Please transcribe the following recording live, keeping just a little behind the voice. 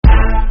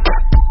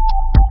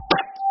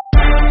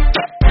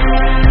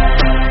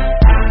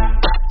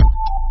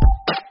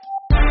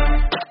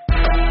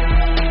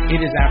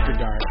After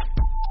Dark,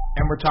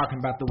 and we're talking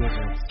about the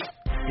Wizards.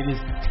 It is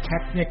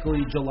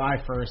technically July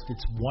 1st.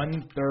 It's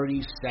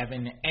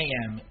 1:37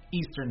 a.m.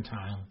 Eastern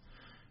Time.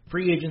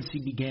 Free agency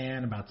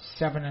began about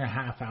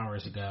 7.5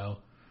 hours ago,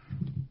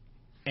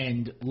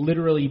 and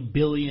literally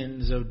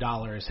billions of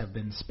dollars have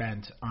been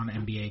spent on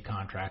NBA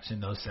contracts in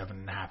those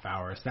 7.5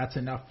 hours. That's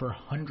enough for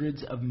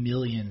hundreds of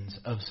millions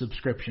of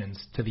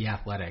subscriptions to The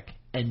Athletic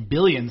and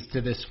billions to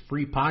this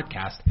free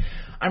podcast.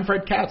 I'm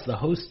Fred Katz, the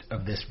host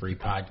of this free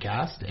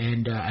podcast,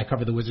 and I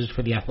cover the Wizards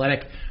for The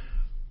Athletic.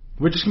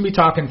 We're just going to be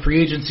talking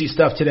free agency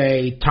stuff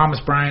today. Thomas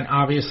Bryant,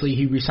 obviously,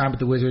 he re-signed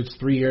with the Wizards,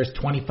 3 years,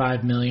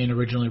 $25 million,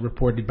 originally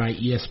reported by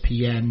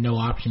ESPN. No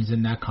options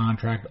in that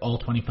contract, all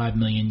 $25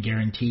 million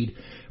guaranteed.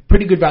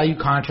 Pretty good value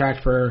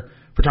contract for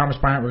Thomas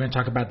Bryant. We're going to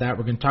talk about that.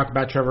 We're going to talk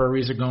about Trevor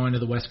Ariza going to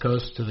the West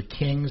Coast to the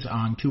Kings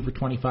on 2 for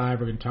 25.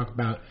 We're going to talk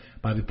about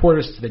Bobby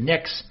Portis to the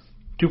Knicks,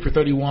 2 for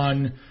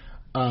 31.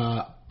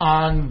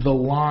 On the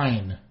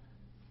line,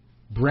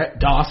 Brett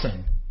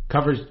Dawson,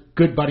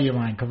 good buddy of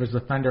mine, covers the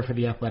Thunder for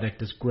The Athletic,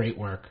 does great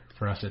work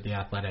for us at The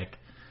Athletic.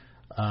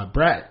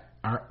 Brett,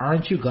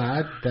 aren't you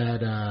glad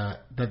that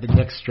the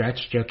Knicks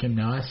stretched Joakim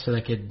Noah so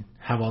they could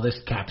have all this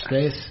cap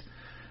space?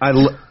 I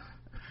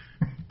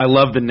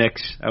love the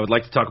Knicks. I would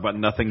like to talk about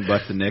nothing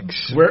but the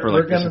Knicks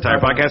for this entire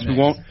podcast. We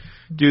won't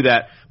do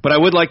that. But I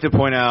would like to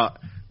point out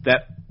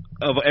that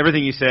of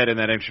everything you said in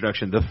that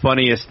introduction, the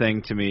funniest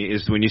thing to me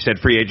is when you said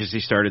free agency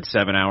started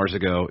 7 hours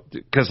ago.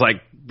 Because,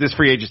 this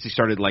free agency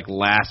started,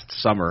 last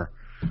summer.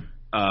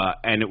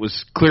 And it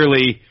was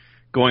clearly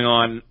going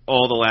on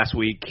all the last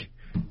week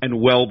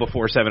and well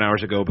before 7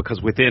 hours ago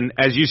because within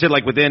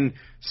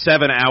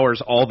 7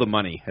 hours, all the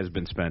money has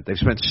been spent. They've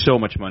spent so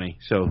much money.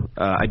 So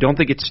I don't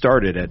think it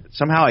started at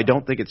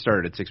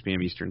 6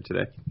 p.m. Eastern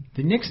today.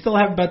 The Knicks still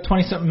have about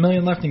 20-something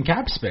million left in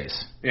cap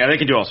space. Yeah, they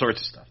can do all sorts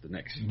of stuff, the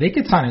Knicks. They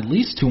could sign at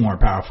least 2 more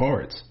power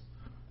forwards.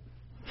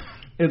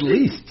 At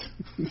least.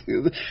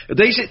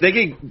 They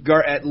can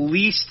guard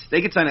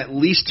they could sign at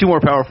least 2 more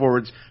power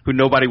forwards who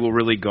nobody will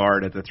really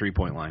guard at the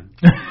 3-point line.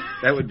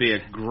 That would be a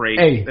great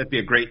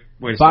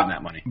way to spend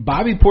that money.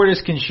 Bobby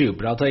Portis can shoot,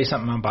 but I'll tell you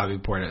something on Bobby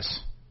Portis.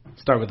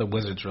 Start with a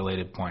Wizards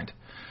related point.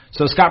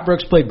 So Scott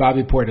Brooks played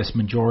Bobby Portis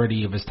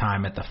majority of his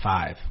time at the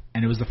 5,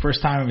 and it was the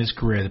first time in his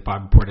career that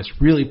Bobby Portis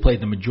really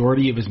played the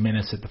majority of his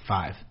minutes at the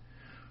 5.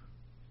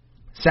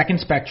 Second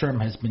Spectrum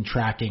has been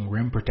tracking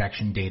rim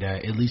protection data,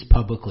 at least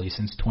publicly,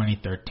 since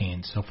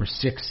 2013, so for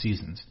 6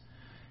 seasons.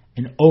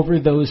 And over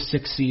those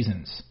 6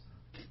 seasons,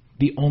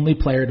 the only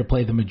player to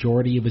play the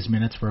majority of his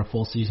minutes for a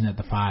full season at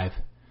the 5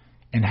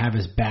 and have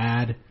as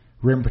bad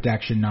rim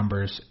protection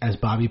numbers as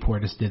Bobby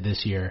Portis did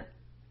this year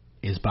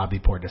is Bobby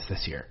Portis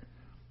this year.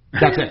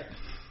 That's it.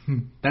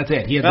 That's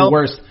it. He had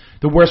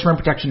the worst rim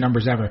protection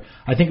numbers ever.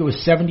 I think it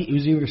was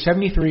either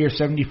 73 or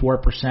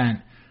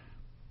 74%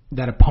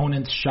 that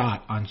opponents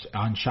shot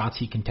on shots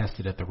he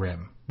contested at the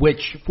rim,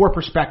 which, for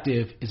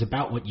perspective, is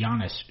about what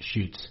Giannis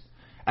shoots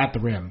at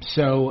the rim.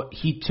 So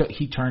he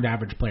turned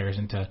average players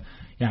into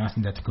Giannis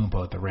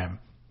Antetokounmpo at the rim.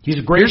 He's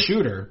a great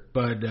shooter,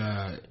 but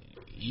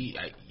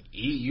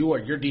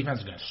your defense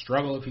is going to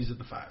struggle if he's at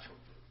the 5.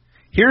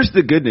 Here's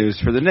the good news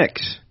for the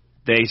Knicks.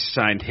 They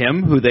signed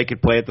him, who they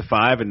could play at the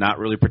 5 and not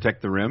really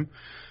protect the rim.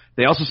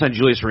 They also signed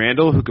Julius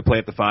Randle, who could play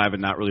at the 5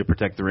 and not really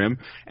protect the rim.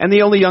 And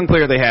the only young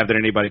player they have that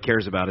anybody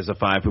cares about is a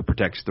 5 who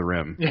protects the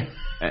rim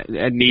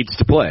and needs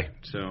to play.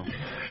 So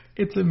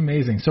it's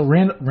amazing. So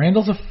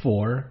Randle's a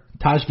 4.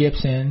 Taj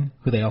Gibson,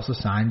 who they also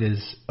signed,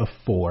 is a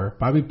 4.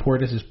 Bobby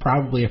Portis is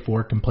probably a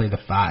 4, can play the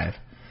 5.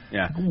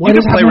 Yeah, you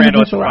can play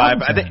Randle at the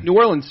 5. I think New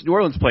Orleans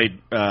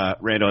played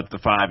Randle at the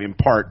 5 in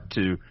part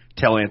to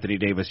tell Anthony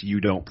Davis,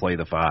 you don't play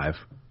the 5.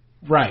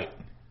 Right.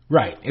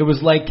 It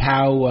was like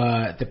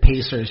how the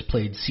Pacers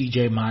played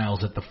C.J.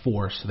 Miles at the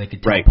 4 so they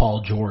could tell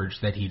Paul George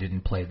that he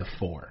didn't play the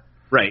 4.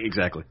 Right,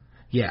 exactly.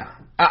 Yeah.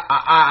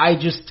 I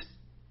just...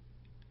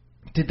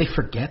 Did they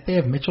forget they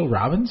have Mitchell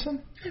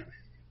Robinson?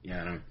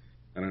 Yeah,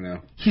 I don't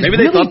know. He's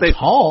really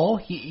tall.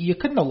 You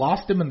couldn't have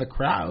lost him in the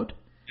crowd.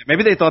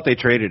 Maybe they thought they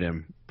traded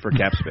him for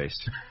cap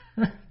space.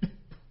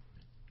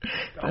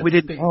 We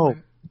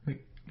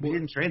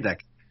didn't trade that.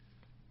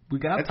 We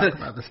got to talk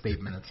about the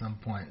statement at some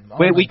point.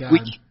 Wait, we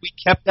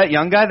kept that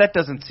young guy? That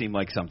doesn't seem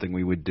like something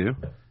we would do.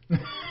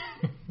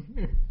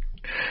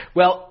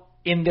 Well,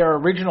 in their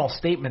original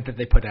statement that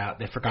they put out,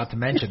 they forgot to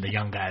mention the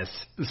young guys.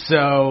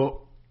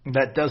 So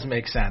that does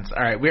make sense.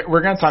 All right,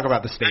 we're going to talk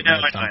about the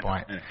statement at some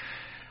point.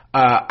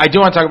 I do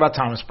want to talk about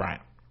Thomas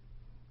Bryant.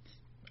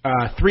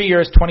 3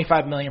 years,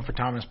 $25 million for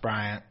Thomas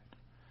Bryant.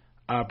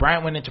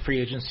 Bryant went into free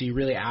agency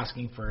really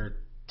asking for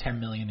 $10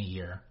 million a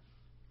year.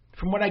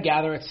 From what I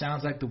gather, it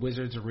sounds like the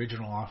Wizards'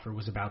 original offer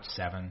was about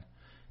 7.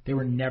 They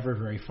were never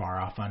very far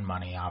off on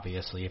money,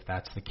 obviously, if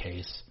that's the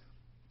case.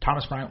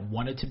 Thomas Bryant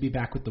wanted to be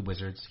back with the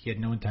Wizards. He had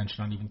no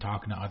intention on even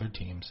talking to other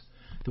teams.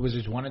 The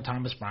Wizards wanted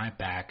Thomas Bryant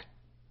back.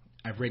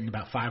 I've written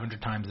about 500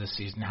 times this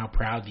season how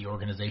proud the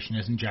organization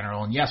is in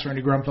general. And yes,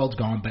 Ernie Grunfeld's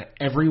gone, but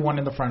everyone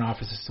in the front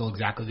office is still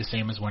exactly the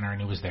same as when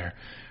Ernie was there.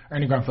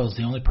 Ernie Grunfeld is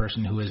the only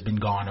person who has been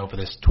gone over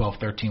this 12,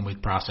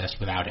 13-week process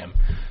without him.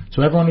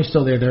 So everyone who's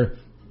still there,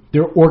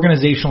 they're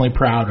organizationally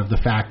proud of the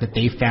fact that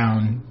they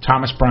found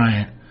Thomas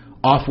Bryant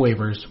off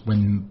waivers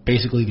when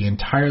basically the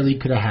entire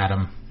league could have had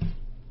him.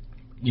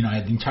 You know,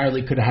 the entire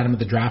league could have had him at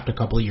the draft a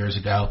couple of years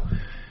ago.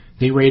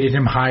 They rated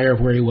him higher of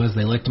where he was.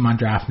 They liked him on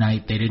draft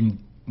night. They didn't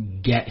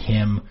get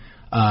him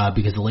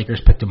because the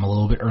Lakers picked him a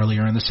little bit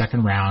earlier in the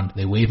second round.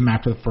 They waive him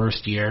after the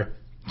first year.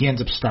 He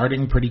ends up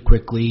starting pretty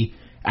quickly,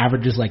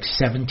 averages like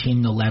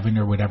 17-11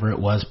 or whatever it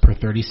was per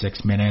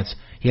 36 minutes.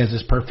 He has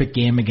this perfect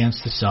game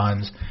against the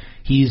Suns.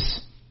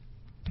 His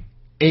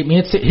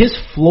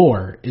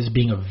floor is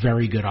being a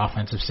very good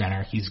offensive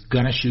center. He's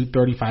going to shoot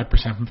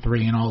 35% from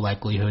three in all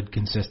likelihood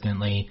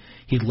consistently.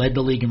 He led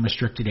the league in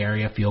restricted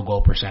area field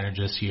goal percentage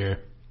this year.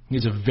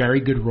 He's a very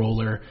good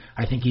roller.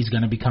 I think he's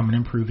going to become an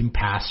improving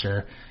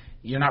passer.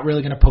 You're not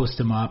really going to post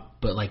him up,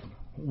 but like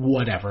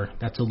whatever.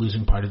 That's a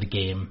losing part of the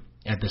game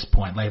at this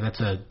point. Like that's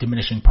a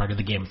diminishing part of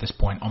the game at this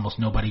point. Almost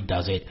nobody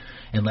does it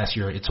unless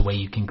it's a way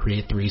you can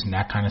create threes and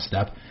that kind of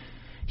stuff.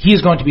 He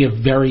is going to be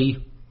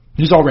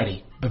he's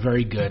already a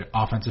very good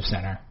offensive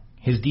center.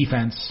 His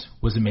defense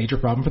was a major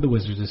problem for the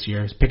Wizards this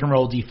year. His pick and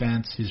roll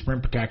defense, his rim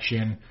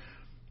protection.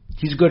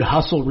 He's a good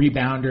hustle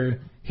rebounder.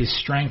 His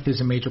strength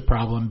is a major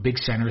problem. Big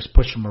centers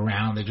push him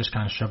around. They just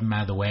kind of shove him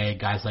out of the way.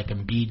 Guys like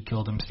Embiid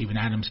killed him. Steven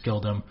Adams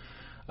killed him.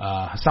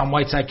 Hassan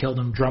Whiteside killed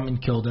him.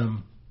 Drummond killed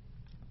him.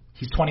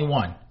 He's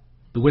 21.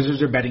 The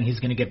Wizards are betting he's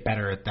going to get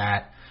better at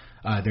that.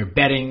 They're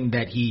betting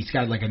that he's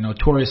got like a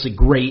notoriously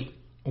great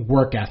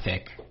work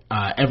ethic.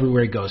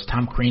 Everywhere he goes.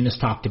 Tom Crean has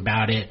talked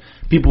about it.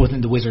 People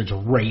within the Wizards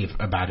rave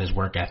about his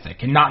work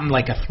ethic, and not in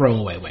like a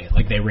throwaway way.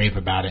 Like they rave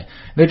about it.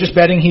 They're just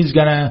betting he's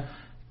gonna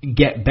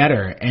get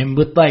better. And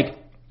with like,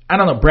 I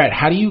don't know, Brett,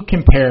 how do you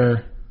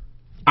compare?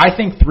 I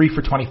think 3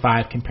 for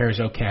 25 compares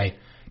okay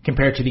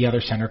compared to the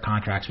other center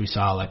contracts we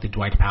saw, like the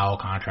Dwight Powell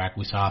contract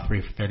we saw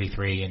 3 for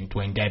 33, and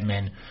Dwayne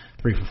Dedman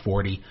 3 for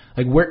 40.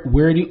 Like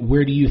where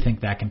do you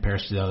think that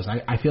compares to those?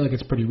 I feel like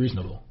it's pretty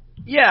reasonable.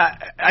 Yeah,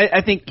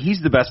 I think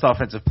he's the best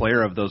offensive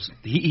player of those.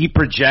 He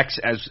projects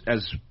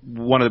as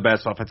one of the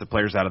best offensive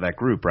players out of that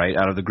group, right?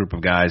 Out of the group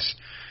of guys.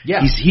 Yeah,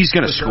 he's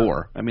going to score.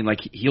 Sure. I mean, like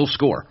he'll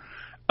score.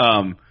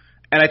 And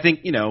I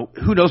think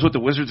who knows what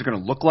the Wizards are going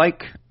to look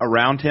like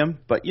around him,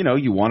 but you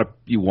want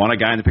a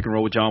guy in the pick and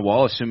roll with John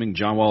Wall, assuming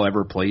John Wall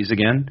ever plays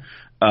again.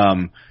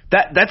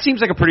 That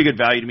seems like a pretty good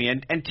value to me.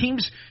 And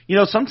teams,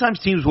 sometimes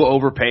teams will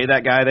overpay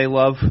that guy they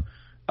love.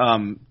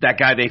 That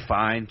guy they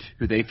find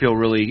who they feel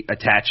really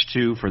attached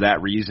to for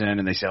that reason,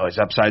 and they say, his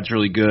upside's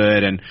really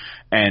good, and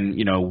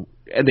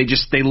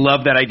they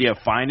love that idea of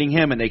finding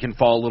him, and they can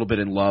fall a little bit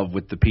in love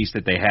with the piece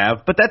that they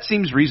have. But that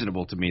seems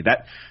reasonable to me.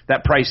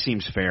 That price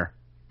seems fair.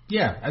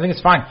 Yeah, I think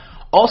it's fine.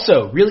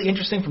 Also, really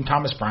interesting from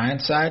Thomas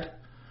Bryant's side.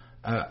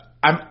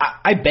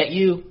 I bet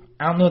you,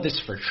 I don't know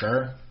this for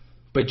sure,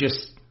 but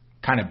just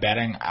kind of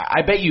betting,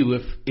 I bet you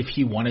if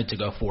he wanted to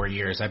go 4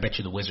 years, I bet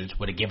you the Wizards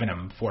would have given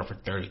him 4 for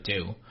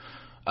 32.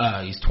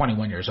 He's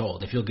 21 years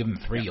old. If you'll give him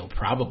 3, you'll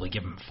probably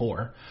give him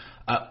 4.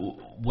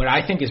 What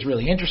I think is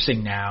really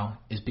interesting now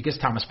is because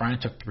Thomas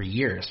Bryant took 3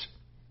 years,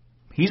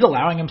 he's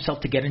allowing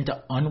himself to get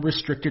into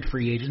unrestricted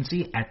free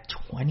agency at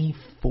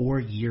 24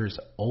 years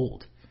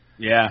old.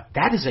 Yeah.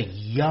 That is a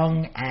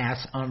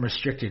young-ass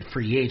unrestricted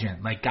free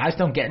agent. Like, guys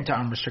don't get into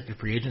unrestricted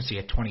free agency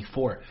at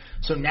 24.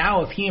 So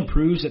now if he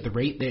improves at the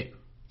rate that,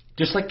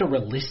 just like the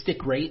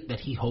realistic rate that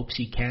he hopes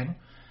he can,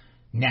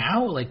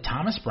 now, like,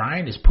 Thomas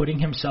Bryant is putting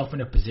himself in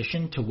a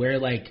position to where,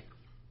 like,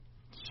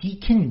 he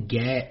can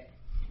get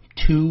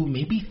 2,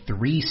 maybe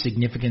 3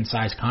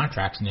 significant-sized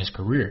contracts in his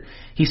career.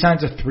 He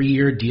signs a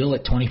 3-year deal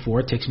at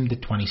 24, takes him to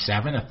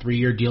 27, a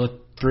 3-year deal at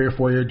 3 or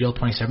 4 year deal,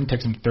 27,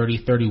 takes him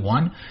 30,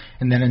 31,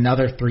 and then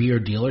another 3-year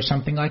deal or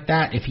something like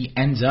that. If he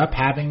ends up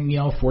having,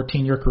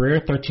 14-year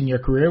career, 13-year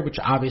career, which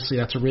obviously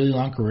that's a really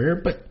long career,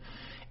 but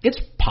it's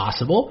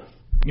possible.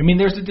 I mean,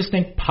 there's a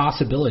distinct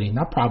possibility,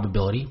 not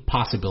probability,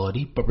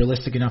 possibility, but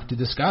realistic enough to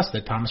discuss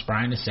that Thomas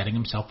Bryant is setting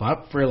himself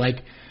up for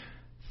like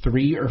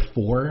 3 or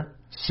 4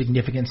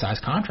 significant size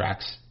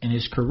contracts in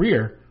his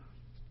career.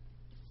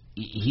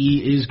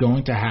 He is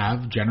going to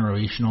have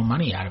generational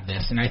money out of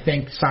this. And I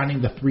think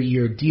signing the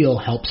 3-year deal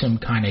helps him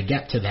kind of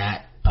get to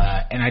that.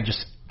 And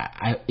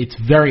it's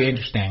very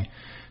interesting,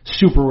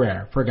 super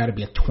rare for a guy to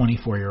be a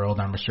 24-year-old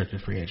unrestricted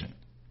free agent.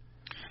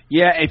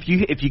 Yeah, if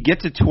you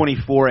get to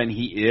 24 and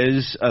he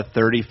is a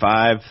 37%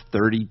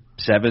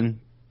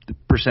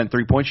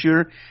 3-point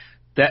shooter,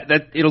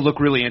 that it'll look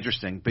really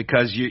interesting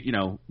because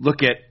you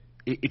look at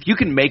if you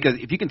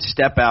can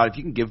step out, if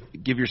you can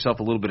give yourself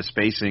a little bit of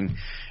spacing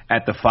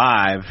at the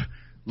 5.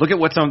 Look at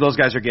what some of those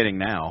guys are getting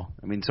now.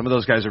 I mean, some of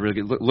those guys are really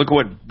good. Look at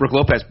what Brook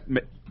Lopez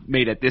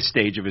made at this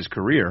stage of his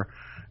career.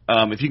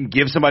 If you can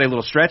give somebody a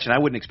little stretch, and I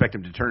wouldn't expect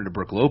him to turn into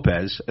Brook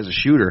Lopez as a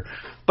shooter,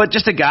 but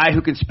just a guy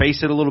who can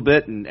space it a little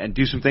bit and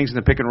do some things in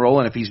the pick and roll,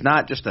 and if he's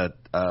not just a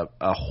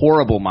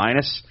horrible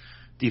minus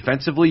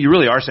defensively, you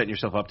really are setting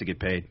yourself up to get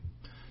paid.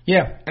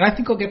 Yeah, and I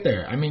think he'll get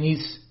there. I mean,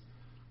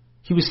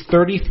 he was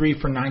 33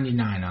 for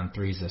 99 on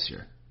threes this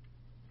year.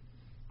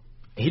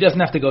 He doesn't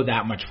have to go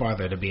that much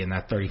farther to be in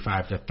that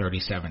 35 to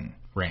 37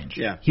 range.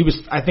 Yeah.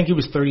 I think he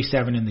was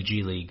 37 in the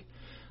G League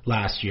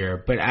last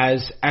year. But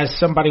as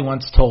somebody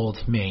once told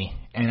me,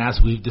 and as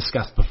we've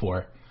discussed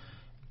before,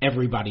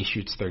 everybody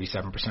shoots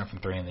 37% from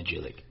three in the G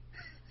League.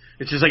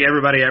 It's just like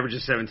everybody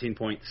averages 17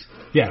 points.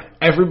 Yeah,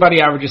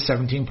 everybody averages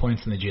 17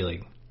 points in the G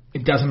League.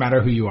 It doesn't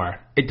matter who you are.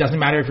 It doesn't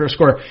matter if you're a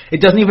scorer.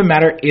 It doesn't even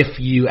matter if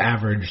you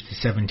averaged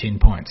 17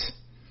 points.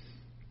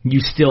 You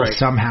still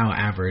somehow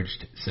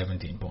averaged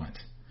 17 points.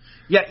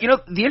 Yeah,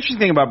 the interesting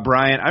thing about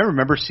Bryant, I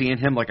remember seeing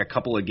him like a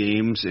couple of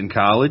games in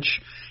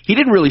college. He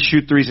didn't really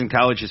shoot threes in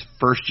college his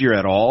first year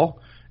at all,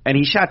 and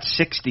he shot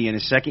 60 in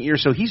his second year,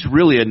 so he's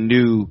really a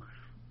new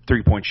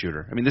three-point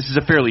shooter. I mean, this is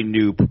a fairly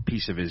new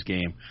piece of his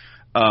game.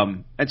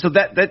 And so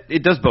that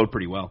it does bode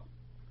pretty well.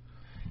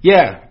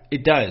 Yeah,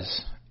 it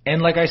does. And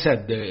like I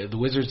said, the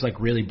Wizards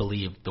really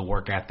believe the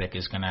work ethic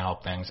is going to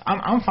help things.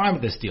 I'm fine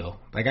with this deal.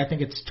 I think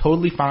it's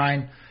totally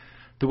fine.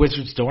 The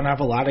Wizards don't have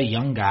a lot of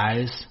young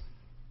guys.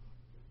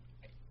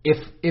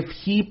 If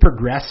he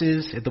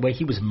progresses the way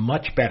he was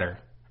much better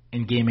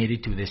in Game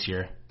 82 this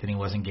year than he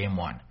was in Game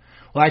 1.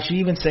 Well, I should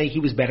even say he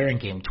was better in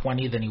Game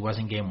 20 than he was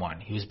in Game 1.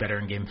 He was better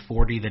in Game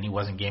 40 than he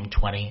was in Game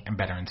 20, and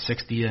better in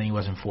 60 than he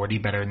was in 40,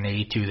 better in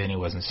 82 than he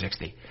was in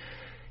 60.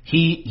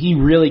 He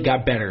really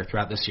got better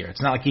throughout this year.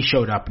 It's not like he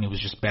showed up and he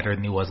was just better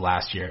than he was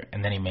last year,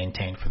 and then he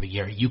maintained for the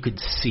year. You could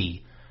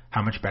see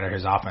how much better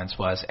his offense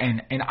was.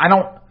 And I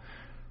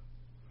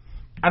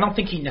don't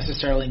think he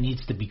necessarily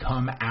needs to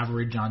become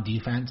average on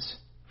defense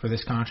for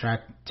this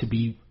contract to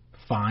be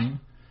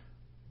fine.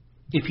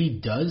 If he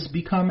does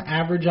become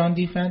average on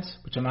defense,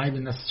 which I'm not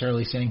even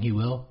necessarily saying he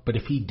will, but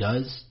if he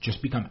does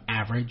just become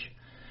average,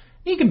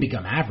 he can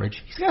become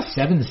average. He's got a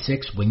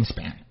 7'6"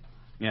 wingspan.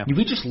 Yeah. If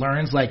he just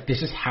learns,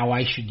 this is how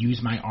I should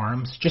use my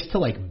arms just to,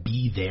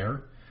 be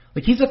there.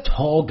 He's a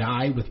tall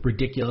guy with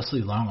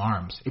ridiculously long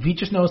arms. If he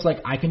just knows,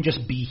 I can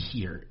just be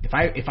here.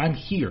 If I'm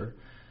here,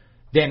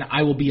 then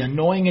I will be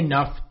annoying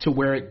enough to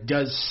where it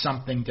does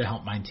something to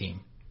help my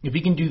team. If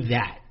he can do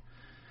that,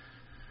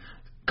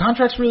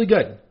 contract's really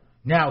good.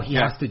 Now, he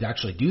has to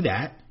actually do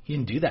that. He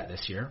didn't do that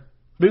this year.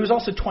 But he was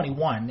also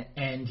 21,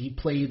 and he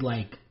played,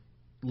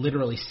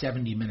 literally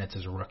 70 minutes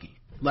as a rookie.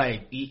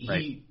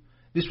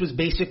 This was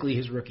basically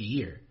his rookie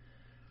year.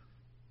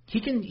 He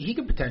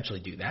can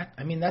potentially do that.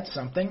 I mean, that's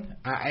something.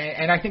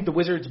 And I think the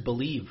Wizards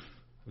believe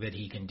that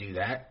he can do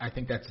that. I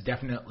think that's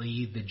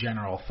definitely the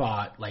general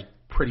thought,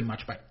 pretty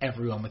much by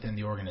everyone within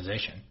the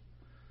organization.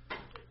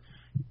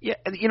 Yeah,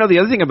 the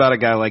other thing about a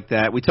guy like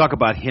that, we talk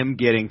about him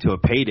getting to a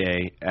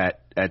payday at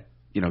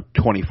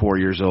 24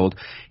 years old.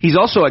 He's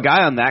also a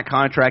guy on that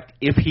contract.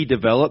 If he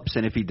develops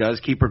and if he does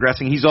keep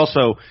progressing, he's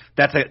also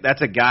that's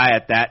a guy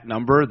at that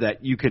number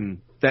that you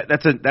can.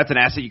 That's an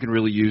asset you can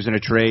really use in a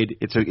trade.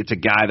 It's a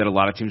guy that a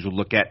lot of teams would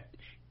look at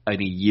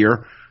in a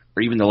year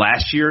or even the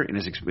last year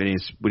when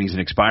he's an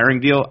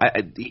expiring deal.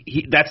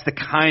 That's the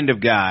kind of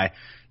guy.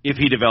 If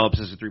he develops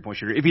as a three-point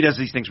shooter, if he does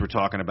these things we're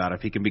talking about,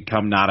 if he can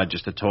become not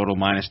just a total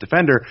minus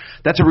defender,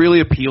 that's a really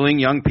appealing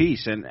young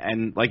piece.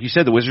 And like you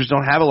said, the Wizards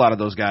don't have a lot of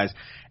those guys.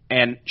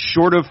 And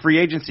short of free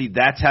agency,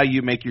 that's how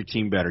you make your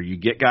team better. You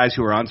get guys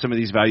who are on some of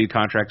these value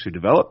contracts who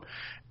develop,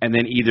 and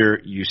then either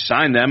you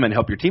sign them and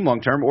help your team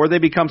long-term, or they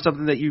become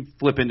something that you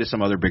flip into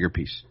some other bigger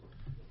piece.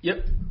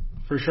 Yep,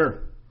 for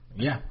sure.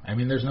 Yeah, I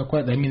mean, there's no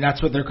question. I mean,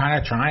 that's what they're kind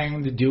of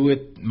trying to do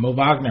with Mo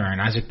Wagner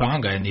and Isaac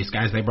Bonga and these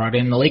guys they brought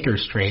in the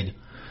Lakers trade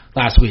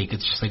last week.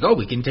 It's just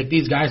we can take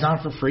these guys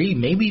on for free.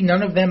 Maybe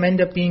none of them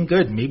end up being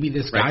good. Maybe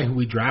this guy who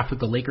we draft with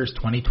the Lakers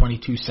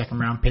 2022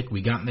 second-round pick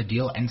we got in the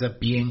deal ends up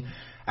being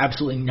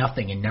absolutely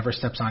nothing and never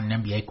steps on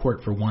an NBA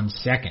court for 1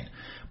 second.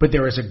 But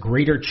there is a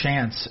greater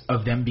chance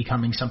of them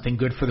becoming something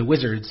good for the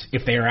Wizards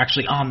if they are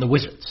actually on the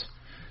Wizards.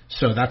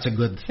 So that's a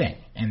good thing.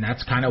 And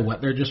that's kind of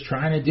what they're just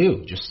trying to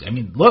do.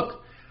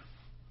 Look,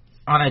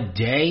 on a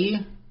day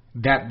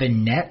that the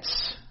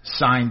Nets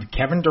signed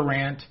Kevin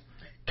Durant,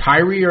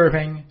 Kyrie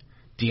Irving,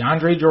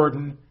 DeAndre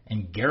Jordan,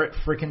 and Garrett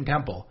freaking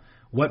Temple,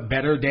 what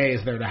better day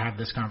is there to have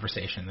this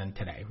conversation than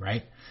today,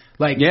 right?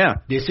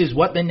 This is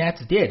what the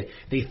Nets did.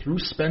 They threw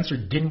Spencer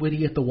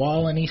Dinwiddie at the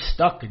wall and he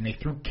stuck, and they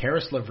threw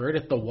Karis LeVert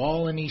at the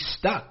wall and he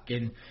stuck,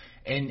 and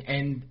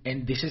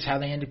this is how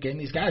they ended up getting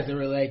these guys. They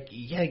were like,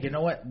 yeah, you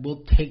know what?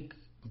 We'll take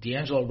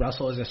D'Angelo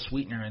Russell as a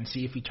sweetener and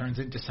see if he turns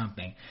into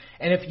something.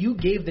 And if you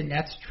gave the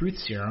Nets truth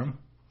serum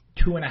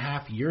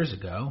 2.5 years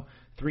ago,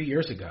 3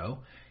 years ago,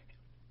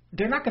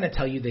 they're not going to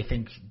tell you they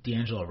think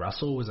D'Angelo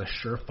Russell was a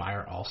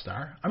surefire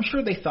all-star. I'm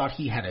sure they thought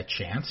he had a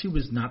chance. He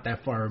was not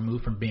that far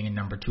removed from being a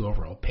number 2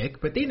 overall pick,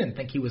 but they didn't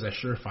think he was a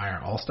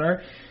surefire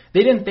all-star.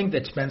 They didn't think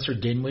that Spencer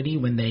Dinwiddie,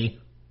 when they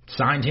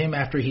signed him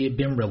after he had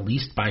been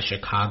released by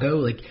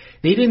Chicago,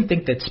 they didn't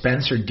think that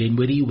Spencer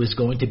Dinwiddie was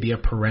going to be a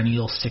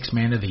perennial 6th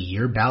Man of the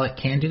Year ballot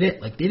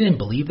candidate. They didn't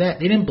believe that.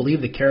 They didn't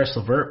believe that Karis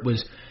LeVert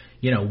was,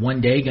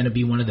 one day going to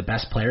be one of the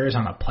best players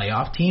on a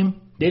playoff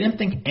team. They didn't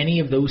think any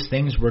of those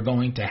things were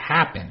going to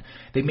happen.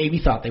 They maybe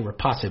thought they were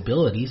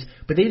possibilities,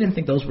 but they didn't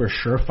think those were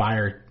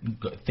surefire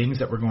things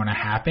that were going to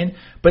happen.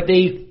 But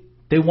they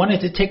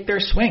wanted to take their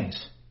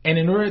swings. And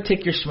in order to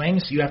take your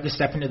swings, you have to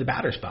step into the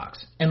batter's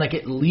box. And, like,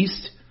 at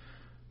least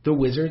the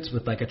Wizards,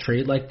 with, like, a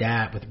trade like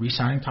that, with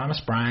re-signing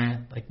Thomas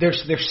Bryant, like, they're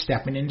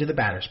stepping into the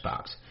batter's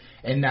box.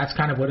 And that's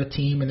kind of what a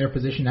team in their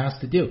position has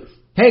to do.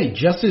 Hey,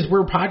 just as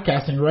we're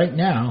podcasting right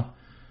now,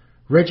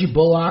 Reggie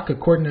Bullock,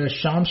 according to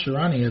Shams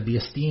Charania of the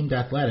esteemed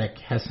Athletic,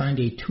 has signed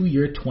a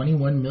 2-year,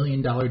 $21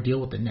 million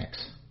deal with the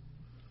Knicks.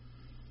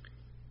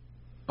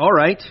 All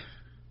right.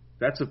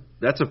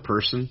 That's a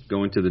person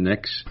going to the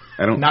Knicks.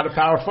 Not a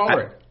power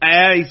forward.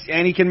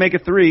 And he can make a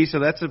three, so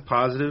that's a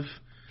positive.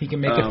 He can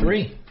make a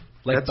three,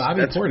 like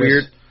Bobby Portis.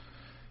 Weird.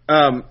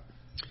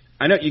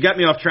 I know you got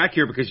me off track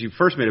here because you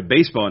first made a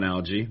baseball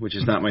analogy, which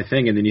is not my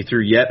thing, and then you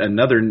threw yet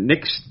another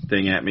Knicks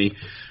thing at me.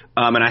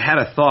 And I had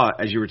a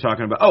thought as you were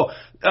talking about.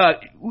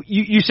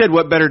 You said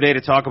what better day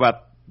to talk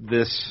about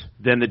this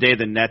than the day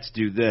the Nets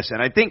do this,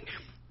 and I think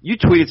you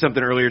tweeted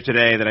something earlier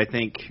today that I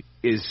think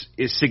is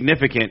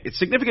significant. It's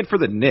significant for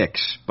the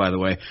Knicks, by the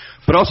way,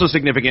 but also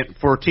significant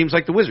for teams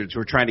like the Wizards who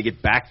are trying to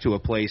get back to a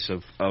place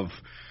of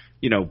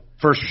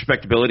first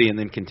respectability and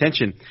then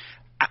contention.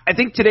 I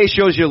think today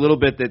shows you a little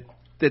bit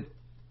that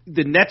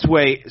the Nets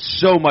way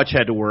so much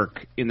had to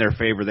work in their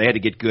favor. They had to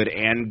get good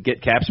and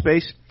get cap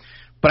space.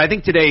 But I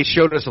think today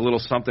showed us a little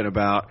something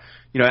about,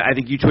 I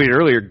think you tweeted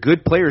earlier,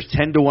 good players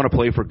tend to want to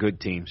play for good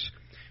teams.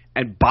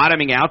 And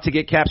bottoming out to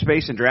get cap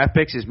space and draft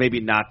picks is maybe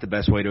not the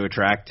best way to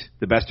attract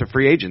the best of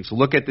free agents.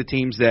 Look at the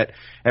teams that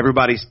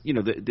everybody's,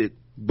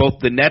 both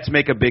the Nets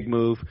make a big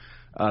move.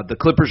 The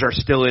Clippers are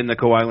still in the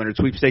Kawhi Leonard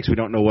sweepstakes. We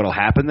don't know what will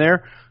happen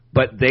there.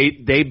 But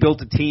they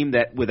built a team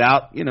that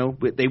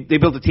they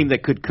built a team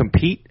that could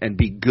compete and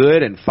be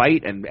good and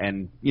fight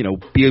and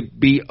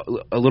be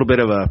a little bit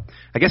of an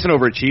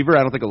overachiever.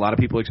 I don't think a lot of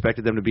people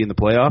expected them to be in the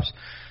playoffs.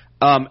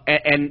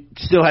 And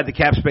still had the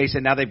cap space,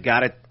 and now they've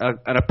got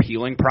an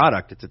appealing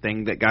product. It's a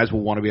thing that guys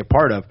will want to be a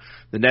part of.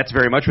 The Nets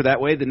very much were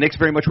that way. The Knicks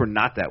very much were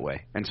not that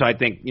way. And so I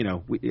think,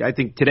 I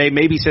think today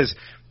maybe says,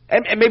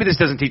 and maybe this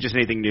doesn't teach us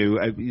anything new.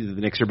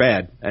 The Knicks are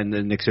bad, and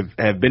the Knicks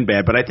have been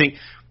bad. But I think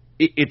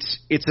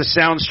it's a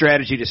sound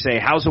strategy to say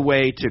how's a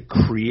way to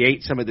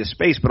create some of this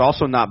space, but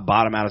also not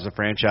bottom out as a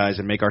franchise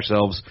and make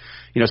ourselves,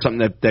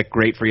 something that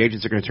great free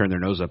agents are going to turn their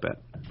nose up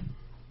at.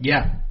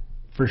 Yeah,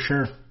 for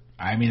sure.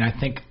 I mean, I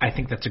think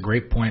that's a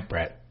great point,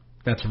 Brett.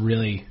 That's a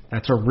really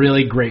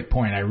great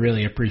point. I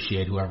really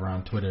appreciate whoever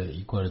on Twitter that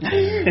you quoted.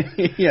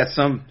 Yeah,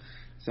 some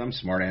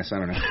smart ass. I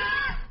don't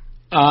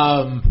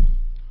know.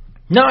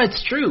 No,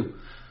 it's true.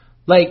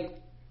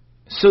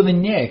 So the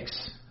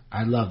Knicks.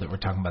 I love that we're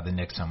talking about the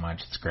Knicks so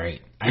much. It's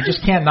great. I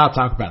just can't not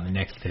talk about the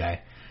Knicks today.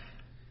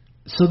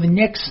 So the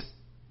Knicks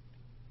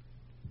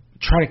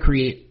try to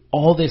create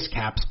all this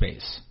cap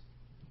space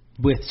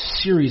with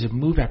series of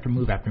move after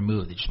move after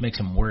move that just makes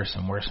them worse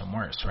and worse and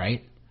worse,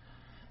 right?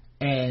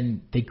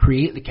 And they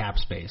create the cap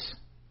space,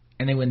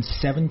 and they win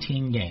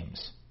 17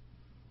 games.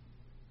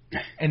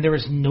 And there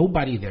was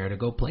nobody there to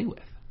go play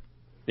with.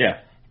 Yeah.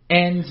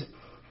 And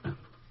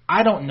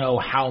I don't know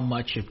how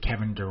much of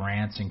Kevin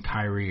Durant's and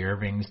Kyrie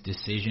Irving's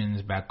decisions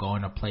about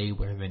going to play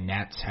where the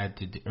Nets had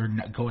to, or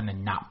going to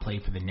not play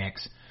for the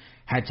Knicks,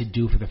 had to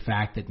do for the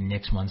fact that the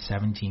Knicks won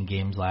 17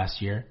 games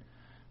last year.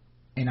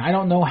 And I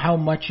don't know how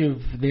much of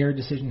their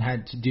decision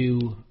had to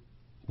do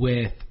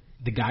with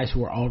the guys who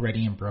were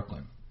already in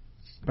Brooklyn.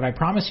 But I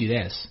promise you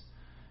this,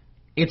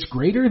 it's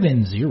greater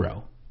than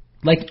zero.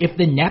 If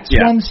the Nets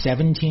won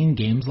 17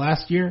 games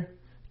last year,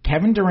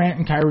 Kevin Durant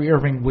and Kyrie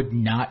Irving would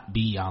not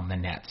be on the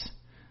Nets.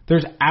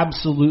 There's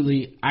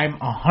absolutely, I'm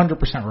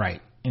 100%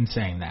 right in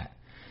saying that.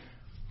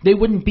 They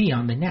wouldn't be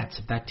on the Nets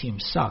if that team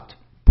sucked.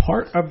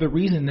 Part of the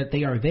reason that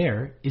they are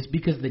there is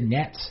because the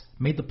Nets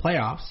made the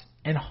playoffs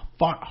and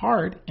fought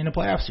hard in a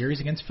playoff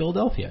series against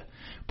Philadelphia.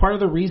 Part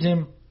of the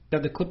reason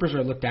that the Clippers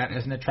are looked at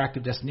as an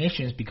attractive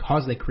destination is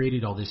because they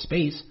created all this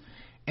space,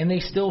 and they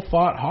still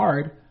fought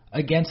hard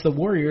against the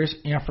Warriors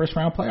in a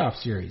first-round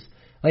playoff series.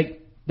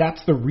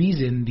 That's the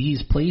reason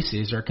these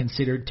places are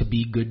considered to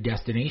be good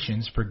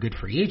destinations for good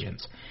free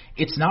agents.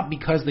 It's not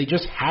because they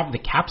just have the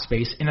cap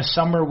space in a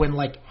summer when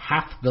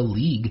half the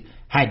league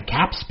had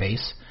cap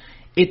space.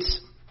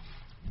 It's,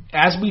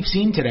 as we've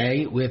seen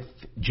today with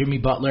Jimmy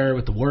Butler,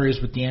 with the Warriors,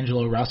 with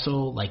D'Angelo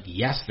Russell,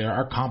 yes, there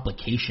are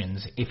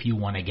complications if you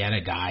want to get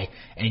a guy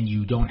and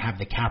you don't have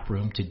the cap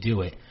room to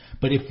do it.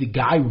 But if the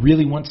guy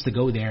really wants to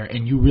go there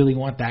and you really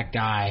want that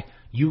guy,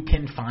 you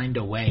can find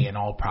a way in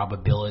all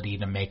probability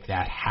to make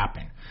that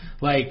happen.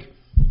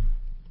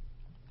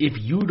 If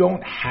you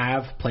don't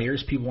have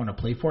players people want to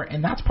play for,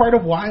 and that's part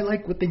of why,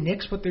 with the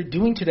Knicks, what they're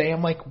doing today,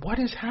 I'm what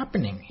is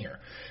happening here?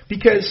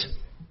 Because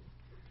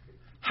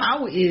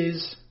how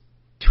is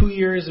 2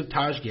 years of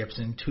Taj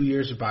Gibson, 2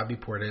 years of Bobby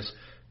Portis,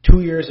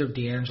 2 years of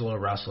D'Angelo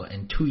Russell,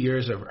 and 2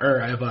 years of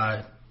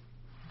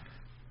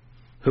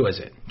who is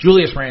it?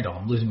 Julius Randle.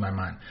 I'm losing my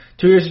mind.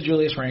 2 years of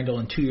Julius Randle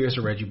and 2 years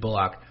of Reggie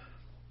Bullock.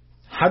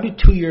 how do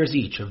 2 years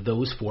each of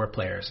those 4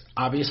 players,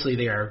 obviously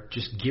they are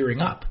just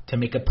gearing up to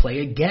make a play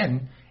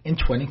again in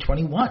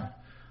 2021.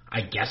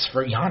 I guess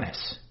for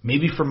Giannis,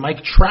 maybe for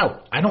Mike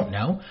Trout. I don't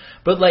know.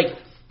 But,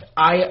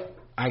 I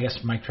guess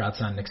Mike Trout's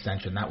not an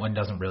extension. That one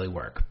doesn't really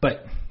work.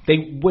 But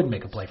they would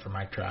make a play for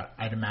Mike Trout,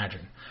 I'd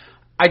imagine.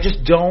 I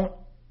just don't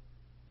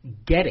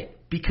get it.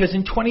 Because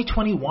in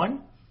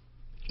 2021,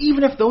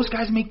 even if those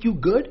guys make you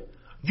good,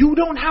 you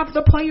don't have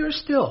the players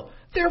still.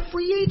 They're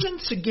free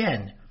agents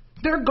again.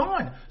 They're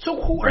gone. So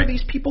who are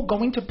these people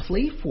going to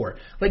play for?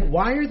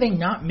 Why are they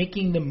not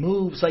making the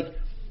moves?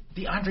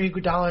 The Andre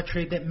Iguodala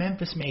trade that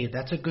Memphis made,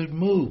 that's a good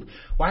move.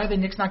 Why are the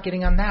Knicks not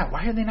getting on that?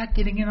 Why are they not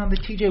getting in on the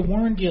T.J.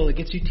 Warren deal that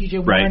gets you T.J.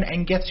 Warren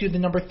and gets you the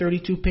number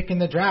 32 pick in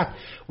the draft?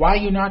 Why are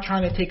you not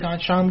trying to take on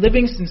Sean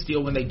Livingston's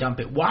deal when they dump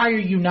it? Why are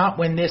you not,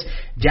 when this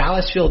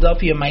Dallas,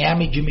 Philadelphia,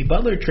 Miami, Jimmy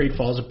Butler trade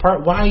falls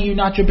apart, why are you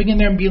not jumping in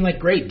there and being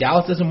great,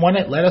 Dallas doesn't want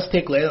it, let us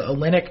take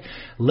Olynyk,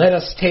 let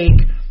us take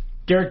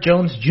Derek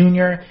Jones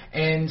Jr.,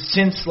 and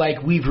since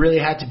we've really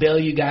had to bail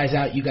you guys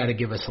out, you got to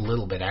give us a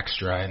little bit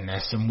extra in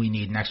this, and we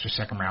need an extra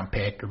second-round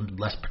pick or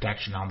less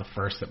protection on the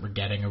first that we're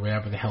getting or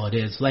whatever the hell it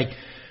is.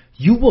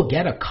 You will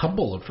get a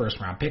couple of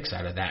first-round picks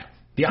out of that.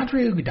 The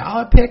Andre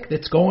Iguodala pick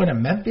that's going to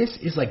Memphis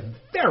is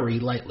very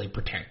lightly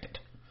protected.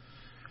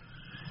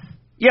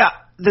 Yeah,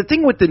 the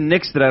thing with the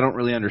Knicks that I don't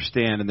really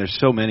understand, and there's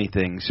so many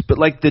things, but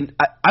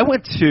I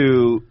went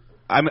to.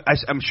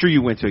 I'm sure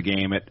you went to a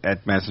game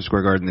at Madison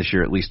Square Garden this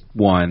year, at least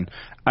one.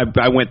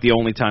 I went the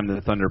only time that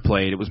the Thunder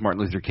played. It was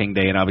Martin Luther King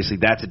Day, and obviously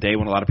that's a day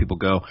when a lot of people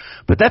go.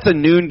 But that's a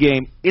noon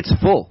game. It's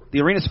full. The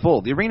arena's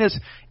full.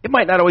 It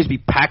might not always be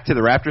packed to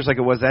the rafters like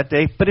it was that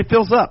day, but it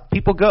fills up.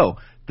 People go.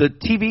 The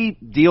TV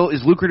deal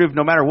is lucrative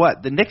no matter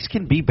what. The Knicks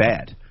can be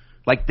bad.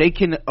 They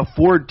can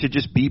afford to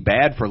just be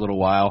bad for a little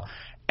while.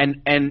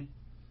 And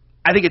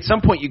I think at some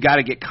point you got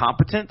to get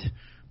competent.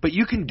 But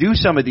you can do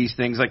some of these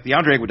things, like the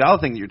Andre Iguodala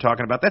thing that you're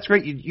talking about. That's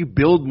great. You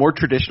build more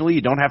traditionally.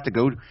 You don't have to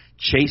go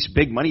chase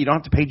big money. You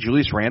don't have to pay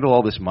Julius Randle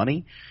all this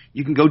money.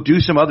 You can go do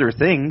some other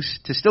things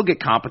to still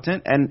get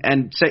competent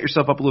and set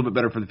yourself up a little bit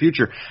better for the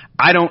future.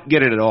 I don't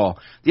get it at all.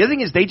 The other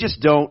thing is they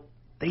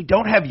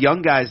don't have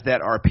young guys that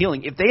are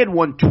appealing. If they had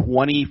won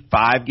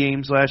 25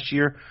 games last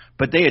year,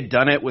 but they had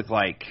done it with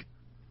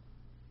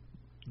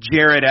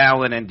Jared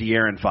Allen and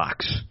De'Aaron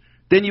Fox,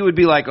 then you would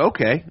be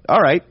okay, all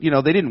right, they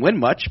didn't win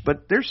much,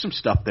 but there's some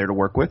stuff there to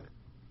work with.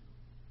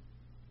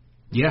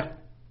 Yeah.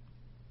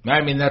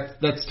 I mean,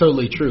 that's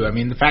totally true. I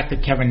mean, the fact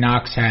that Kevin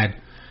Knox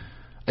had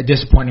a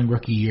disappointing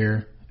rookie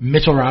year,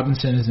 Mitchell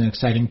Robinson is an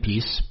exciting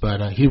piece, but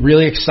he'll be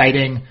really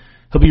exciting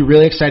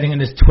in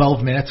his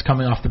 12 minutes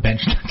coming off the bench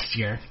next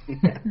year.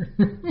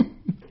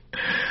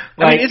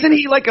 Isn't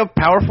he a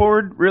power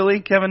forward,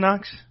 really, Kevin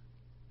Knox?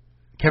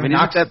 Kevin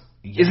Knox...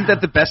 Isn't that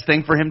the best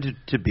thing for him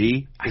to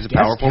be? As a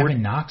power forward?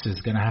 Kevin Knox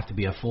is going to have to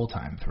be a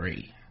full-time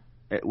 3.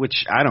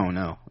 Which I don't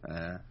know.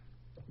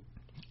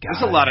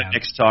 There's a lot of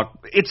Knicks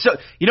talk. It's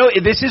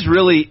this is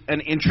really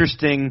an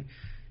interesting.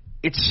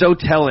 It's so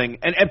telling,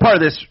 and part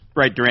of this,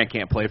 right? Durant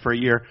can't play for a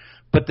year,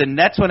 but the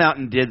Nets went out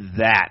and did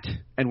that,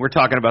 and we're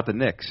talking about the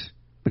Knicks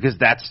because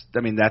that's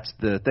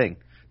the thing.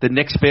 The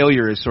Knicks'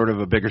 failure is sort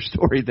of a bigger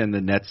story than the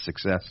Nets'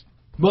 success.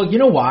 Well, you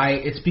know why?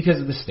 It's because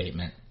of the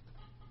statement.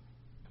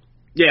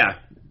 Yeah.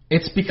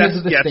 It's because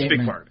of the statement. That's a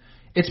big part.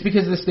 It's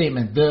because of the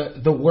statement.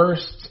 The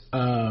worst,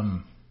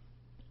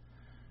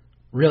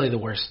 really the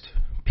worst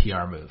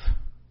PR move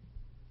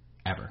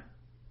ever.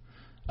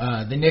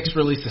 The Knicks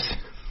released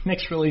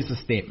a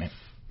statement.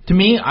 To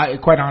me,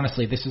 quite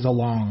honestly, this is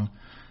along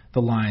the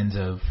lines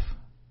of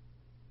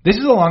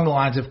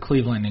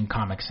Cleveland and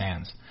Comic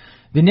Sans.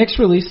 The Knicks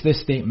released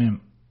this statement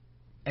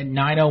at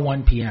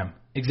 9:01 p.m.,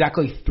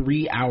 exactly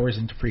 3 hours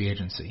into free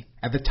agency.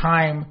 At the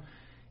time,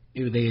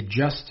 they had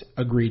just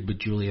agreed with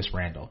Julius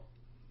Randle.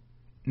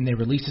 And they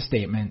released a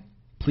statement.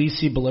 Please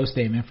see below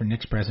statement from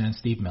Knicks President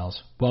Steve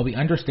Mills. While we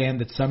understand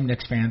that some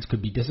Knicks fans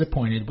could be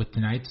disappointed with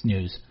tonight's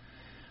news,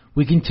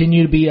 we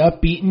continue to be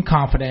upbeat and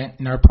confident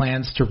in our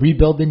plans to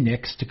rebuild the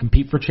Knicks to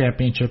compete for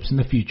championships in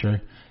the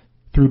future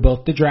through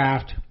both the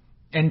draft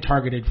and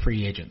targeted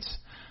free agents.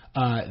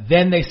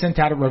 Then they sent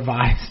out a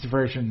revised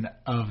version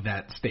of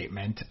that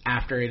statement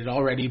after it had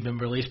already been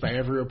released by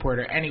every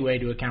reporter anyway,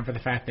 to account for the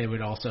fact they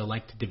would also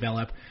like to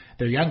develop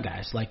their young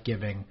guys, like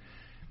giving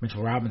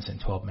Mitchell Robinson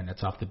 12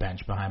 minutes off the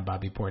bench behind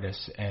Bobby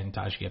Portis and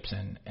Taj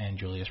Gibson and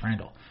Julius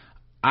Randle.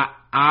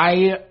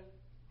 I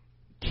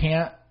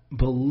can't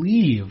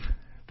believe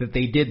that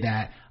they did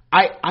that.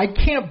 I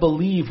can't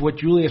believe what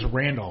Julius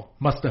Randle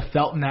must have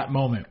felt in that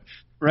moment.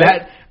 Right.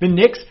 That the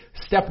Knicks,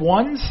 step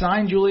 1,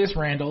 signed Julius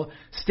Randle.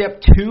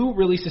 Step 2,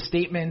 released a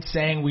statement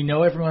saying we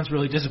know everyone's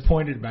really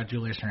disappointed about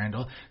Julius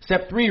Randle.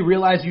 Step 3,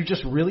 realize you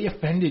just really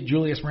offended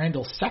Julius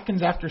Randle.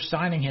 Seconds after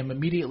signing him,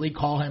 immediately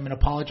call him and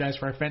apologize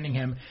for offending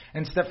him.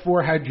 And step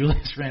 4, have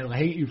Julius Randle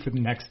hate you for the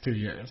next 2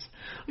 years.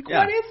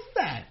 What is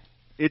that?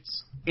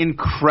 It's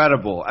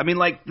incredible. I mean,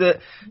 like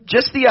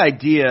just the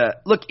idea.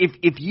 Look,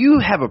 if you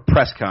have a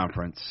press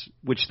conference,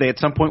 which they at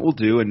some point will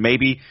do, and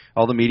maybe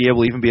all the media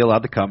will even be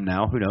allowed to come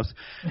now, who knows?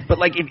 But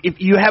like, if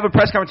you have a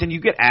press conference and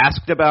you get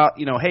asked about,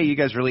 hey, you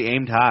guys really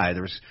aimed high.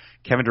 There was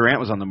Kevin Durant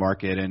was on the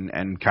market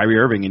and Kyrie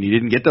Irving, and you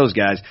didn't get those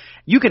guys.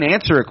 You can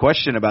answer a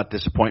question about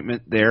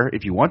disappointment there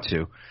if you want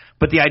to.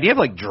 But the idea of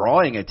like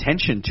drawing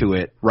attention to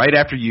it right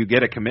after you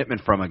get a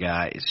commitment from a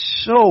guy is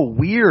so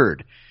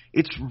weird.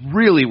 It's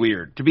really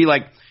weird to be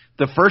like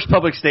the first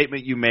public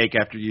statement you make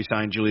after you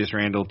sign Julius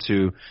Randle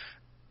to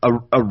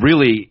a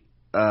really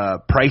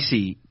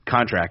pricey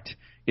contract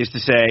is to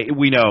say,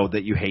 we know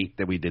that you hate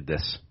that we did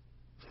this.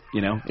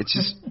 It's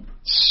just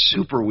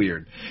super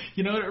weird.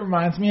 You know what it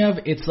reminds me of?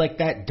 It's like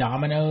that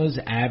Domino's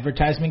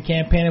advertisement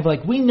campaign of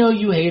like, we know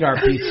you hate our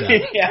pizza,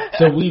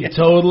 so we've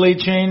totally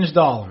changed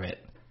all of it.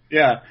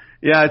 Yeah.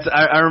 Yeah,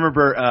 I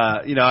remember,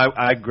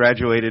 I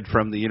graduated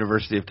from the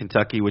University of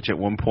Kentucky, which at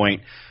one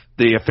point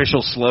the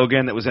official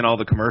slogan that was in all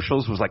the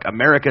commercials was like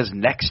America's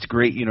next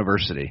great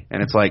university.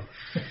 And it's like,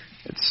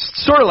 it's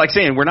sort of like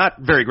saying we're not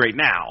very great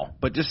now,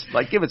 but just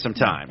like give it some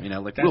time.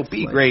 We'll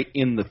be great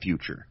in the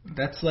future.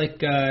 That's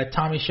like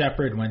Tommy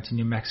Shepard went to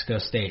New Mexico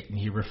State and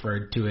he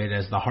referred to it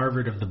as the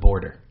Harvard of the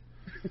border.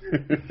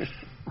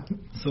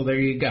 So there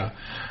you go.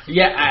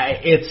 Yeah,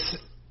 it's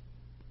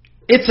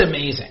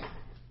amazing.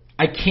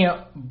 I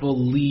can't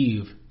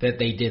believe that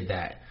they did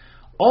that.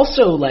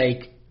 Also,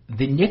 like,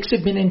 the Knicks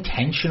have been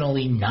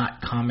intentionally not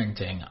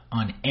commenting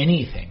on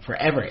anything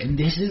forever. And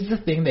this is the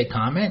thing they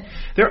comment.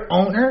 Their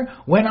owner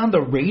went on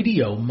the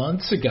radio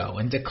months ago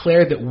and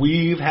declared that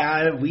we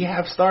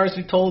have stars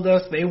who told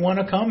us they want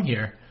to come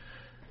here.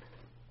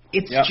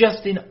 It's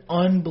just an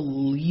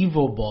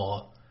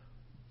unbelievable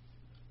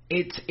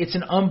it's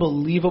an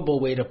unbelievable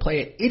way to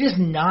play it. It is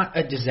not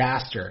a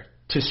disaster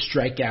to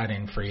strike out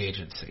in free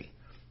agency.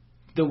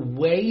 The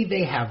way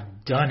they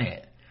have done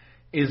it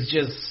is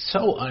just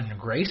so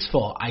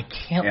ungraceful. I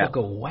can't look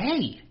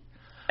away.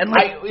 And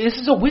this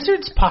is a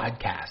Wizards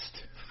podcast.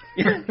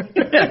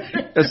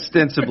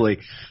 Ostensibly.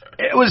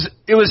 It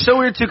was so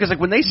weird too because like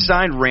when they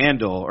signed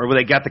Randall or when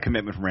they got the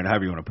commitment from Randall,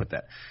 however you want to put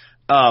that,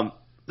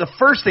 the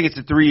first thing it's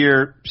a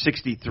 3-year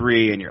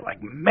 $63 and you're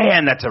like,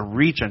 man, that's a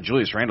reach on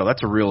Julius Randle.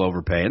 That's a real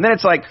overpay. And then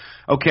it's like,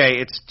 okay,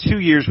 it's 2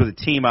 years with a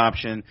team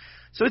option,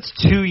 so it's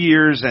 2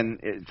 years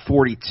and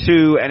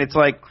 42, and it's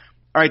like,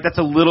 all right, that's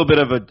a little bit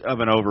of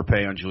an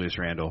overpay on Julius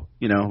Randle.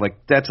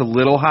 Like that's a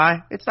little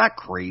high. It's not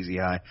crazy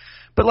high,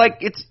 but like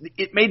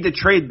it made the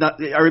trade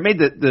it made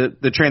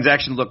the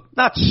transaction look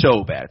not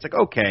so bad. It's like,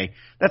 okay,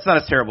 that's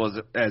not as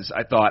terrible as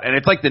I thought. And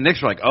it's like the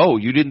Knicks were like, oh,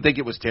 you didn't think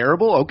it was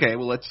terrible? Okay,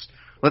 well let's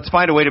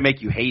find a way to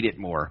make you hate it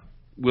more.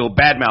 We'll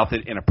badmouth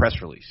it in a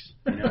press release.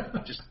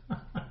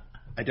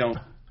 I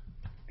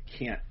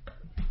can't.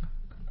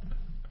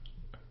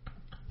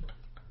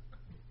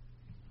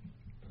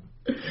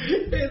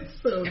 It's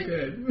so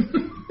good.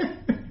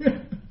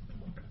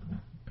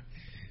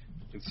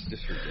 It's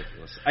just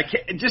ridiculous. I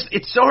can't.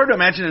 It's so hard to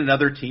imagine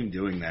another team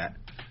doing that.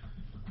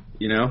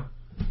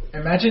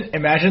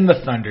 Imagine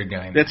the Thunder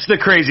doing that. That's the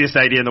craziest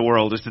idea in the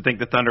world, is to think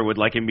the Thunder would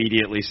like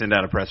immediately send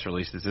out a press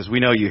release that says, "We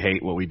know you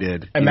hate what we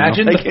did."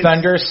 Imagine the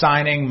Thunder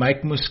signing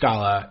Mike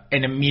Muscala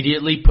and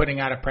immediately putting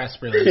out a press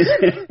release.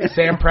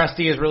 Sam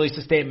Presti has released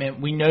a statement.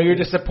 We know you're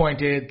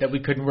disappointed that we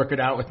couldn't work it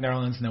out with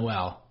Nerlens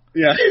Noel.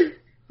 Yeah.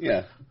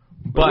 Yeah.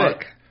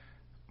 But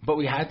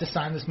we had to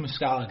sign this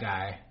Muscala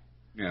guy.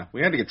 Yeah,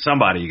 we had to get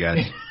somebody, you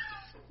guys.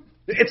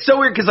 It's so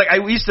weird because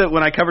we used to,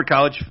 when I covered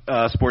college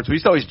sports, we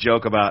used to always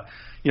joke about,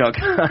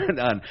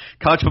 on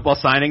college football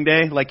signing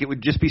day, like it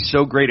would just be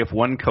so great if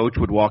one coach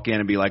would walk in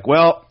and be like,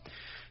 well,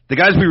 the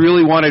guys we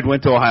really wanted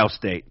went to Ohio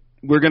State.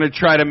 We're going to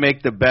try to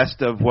make the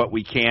best of what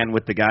we can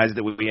with the guys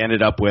that we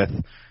ended up with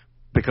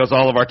because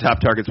all of our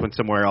top targets went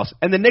somewhere else.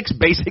 And the Knicks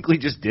basically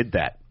just did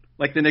that.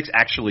 Like the Knicks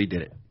actually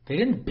did it. They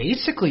didn't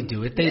basically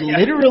do it. They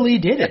literally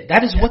did it.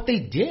 That is what they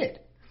did.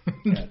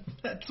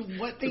 That's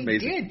what they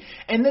did.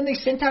 And then they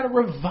sent out a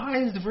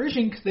revised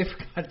version because they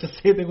forgot to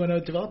say they want to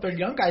develop their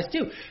young guys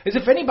too. As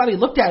if anybody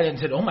looked at it and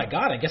said, oh my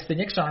God, I guess the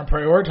Knicks aren't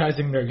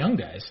prioritizing their young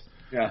guys.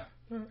 Yeah.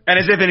 And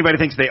as if anybody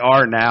thinks they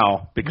are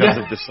now because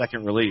of the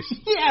second release.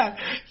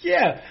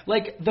 Yeah.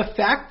 Like, the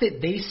fact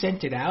that they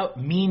sent it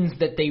out means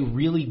that they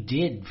really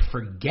did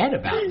forget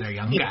about their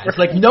young guys.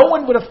 Like, no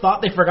one would have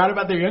thought they forgot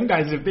about their young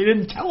guys if they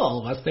didn't tell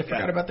all of us they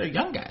forgot about their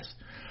young guys.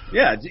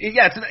 Yeah,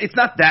 it's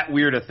not that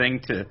weird a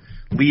thing to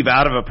leave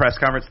out of a press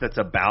conference that's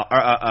about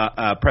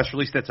a press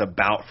release that's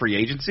about free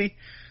agency.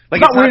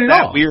 Like, it's not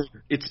that weird.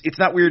 It's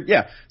not weird.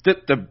 Yeah,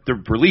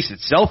 the release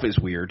itself is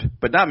weird,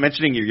 but not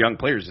mentioning your young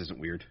players isn't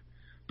weird.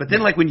 But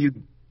then, like, when you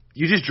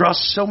just draw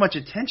so much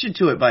attention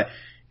to it,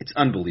 it's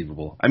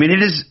unbelievable. I mean,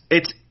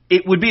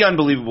 it would be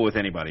unbelievable with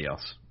anybody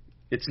else.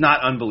 It's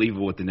not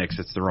unbelievable with the Knicks.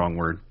 It's the wrong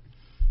word.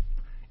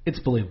 It's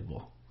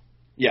believable.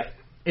 Yeah.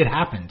 It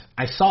happened.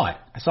 I saw it.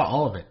 I saw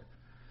all of it.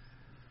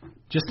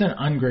 Just an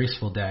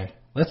ungraceful day.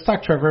 Let's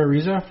talk Trevor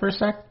Ariza for a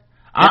sec.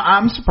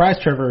 I'm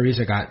surprised Trevor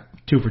Ariza got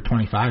 2 for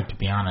 25, to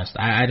be honest.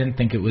 I didn't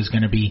think it was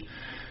going to be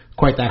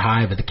quite that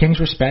high, but the Kings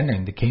were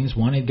spending. The Kings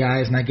wanted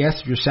guys, and I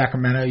guess if you're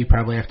Sacramento, you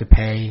probably have to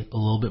pay a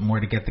little bit more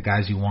to get the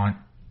guys you want.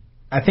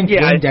 I think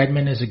Dwayne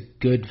Dedmon is a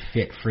good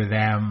fit for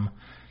them.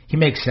 He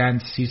makes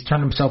sense. He's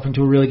turned himself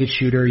into a really good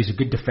shooter. He's a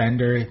good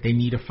defender. They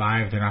need a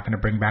 5. They're not going to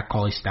bring back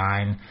Cauley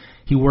Stein.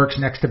 He works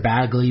next to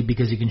Bagley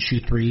because he can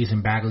shoot threes,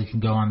 and Bagley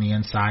can go on the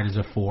inside as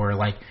a 4.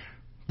 Like,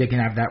 they can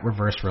have that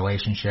reverse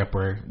relationship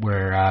where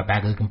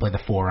Bagley can play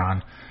the 4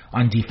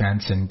 on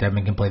defense, and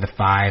Dedmon can play the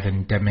 5,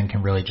 and Dedmon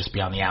can really just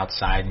be on the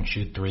outside and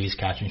shoot threes,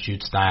 catch and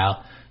shoot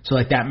style. So,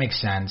 like, that makes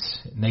sense.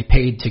 And they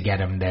paid to get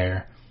him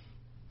there.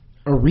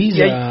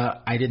 Ariza,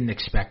 I didn't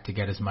expect to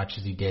get as much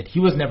as he did. He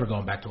was never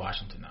going back to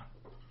Washington, though.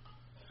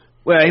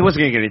 Well, he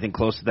wasn't going to get anything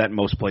close to that in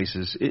most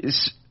places.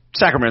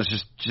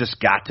 Sacramento's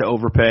just got to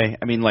overpay.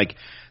 I mean, like,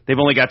 they've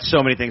only got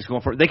so many things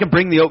going for it. They can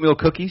bring the oatmeal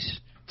cookies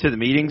to the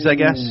meetings, I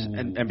guess,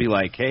 and be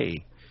like,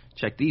 hey,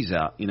 check these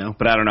out, you know.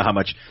 But I don't know how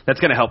much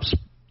that's going to help,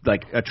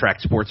 like,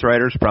 attract sports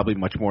writers, probably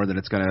much more than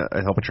it's going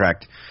to help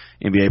attract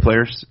NBA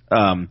players.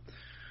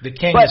 The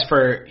Kings,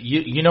 for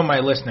you know my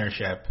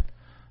listenership.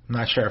 I'm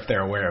not sure if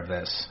they're aware of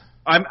this.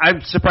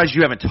 I'm surprised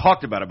you haven't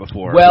talked about it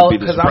before. Well,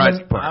 because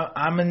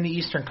I'm in the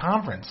Eastern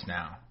Conference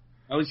now.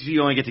 Oh,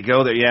 you only get to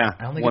go there, yeah.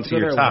 I only get to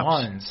go there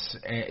once.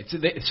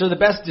 So the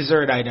best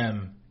dessert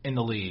item in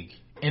the league,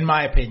 in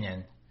my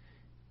opinion,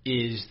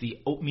 is the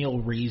oatmeal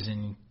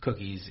raisin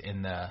cookies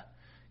in the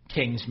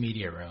Kings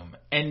media room.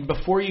 And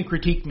before you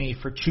critique me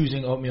for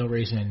choosing oatmeal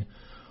raisin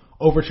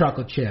over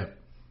chocolate chip,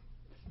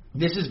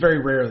 this is very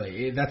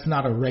rarely. That's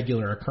not a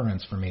regular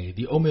occurrence for me.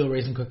 The oatmeal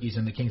raisin cookies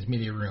in the Kings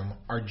media room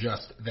are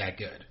just that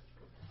good.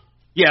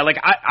 Yeah, like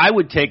I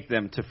would take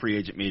them to free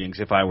agent meetings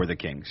if I were the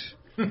Kings.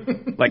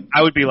 Like,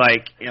 I would be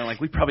like, you know, like,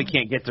 we probably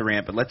can't get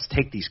Durant, but let's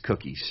take these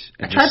cookies.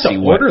 I tried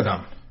to order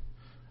them.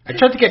 I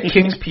tried to get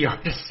Kings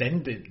PR to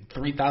send it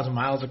 3,000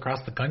 miles across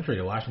the country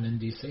to Washington,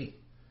 D.C.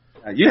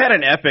 You had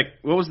an epic,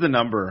 what was the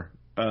number,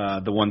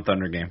 the one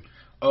Thunder game?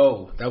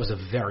 Oh, that was a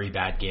very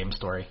bad game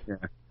story. Yeah.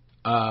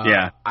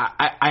 Yeah.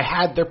 I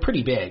had, they're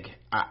pretty big.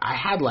 I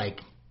had like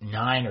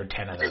 9 or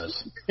 10 of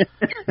those.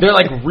 They're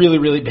like really,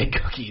 really big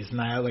cookies, and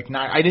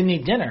I didn't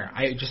eat dinner.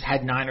 I just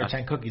had 9 or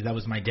 10 cookies. That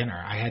was my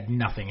dinner. I had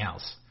nothing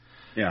else.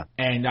 Yeah.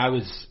 And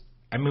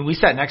we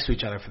sat next to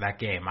each other for that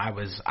game. I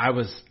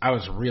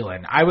was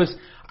reeling. I was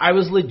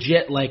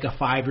legit like a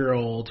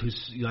 5-year-old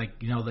who's like,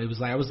 you know,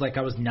 I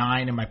was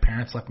 9 and my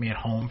parents left me at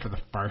home for the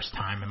first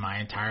time in my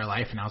entire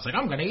life, and I was like,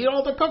 I'm gonna eat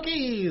all the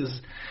cookies.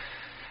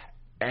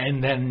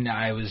 And then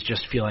I was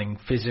just feeling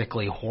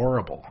physically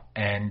horrible.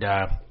 And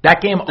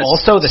that game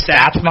also, the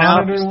stats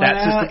monitor went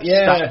out.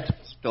 Yeah.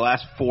 The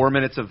last 4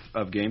 minutes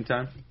of game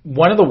time?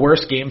 One of the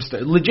worst games.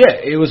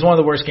 Legit, it was one of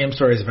the worst game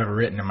stories I've ever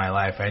written in my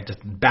life. I just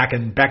back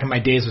in my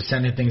days of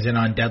sending things in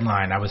on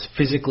deadline, I was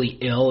physically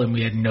ill, and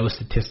we had no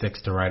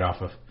statistics to write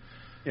off of.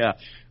 Yeah,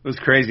 it was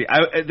crazy.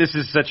 This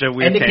is such a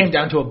weird And it came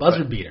down to a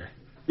buzzer beater.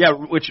 Yeah,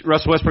 which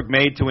Russell Westbrook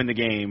made to win the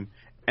game,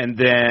 and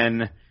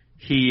then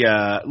he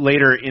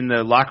later in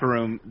the locker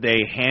room, they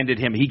handed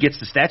him, he gets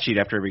the stat sheet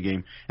after every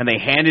game, and they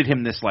handed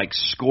him this like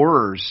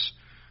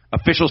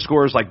official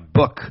scorers like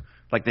book,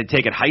 like they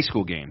take at high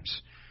school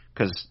games,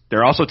 because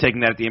they're also taking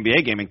that at the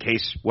NBA game in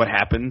case what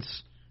happened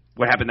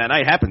that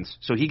night happens.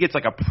 So he gets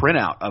like a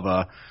printout of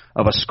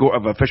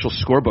official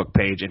scorebook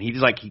page, and he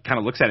kind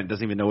of looks at it and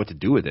doesn't even know what to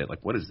do with it. Like,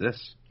 what is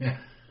this? Yeah.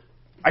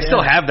 I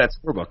still have that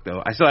scorebook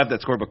though. I still have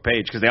that scorebook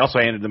page because they also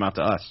handed them out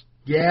to us.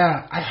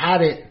 Yeah, I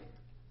had it.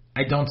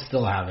 I don't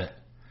still have it.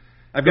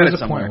 I've got it somewhere. There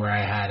was a point where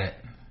I had it.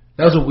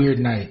 That was a weird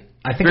night.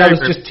 I think I was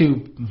just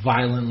too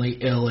violently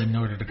ill in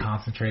order to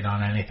concentrate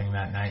on anything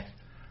that night.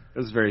 It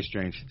was very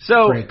strange.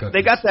 So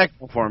they got that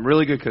going for him.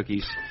 Really good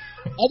cookies.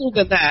 Other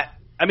than that,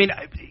 I mean,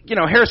 you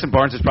know, Harrison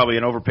Barnes is probably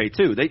an overpay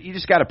too. You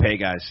just got to pay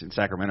guys in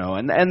Sacramento,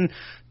 and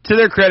to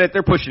their credit,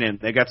 they're pushing in.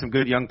 They got some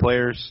good young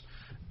players.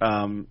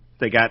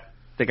 They got.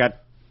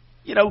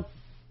 You know,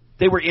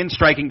 they were in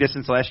striking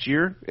distance last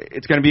year.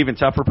 It's going to be even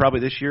tougher probably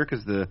this year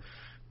because the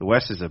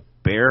West is a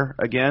bear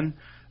again.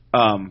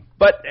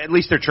 But at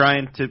least they're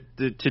trying to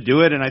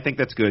do it, and I think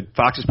that's good.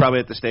 Fox is probably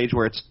at the stage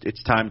where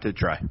it's time to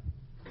try.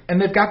 And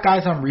they've got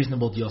guys on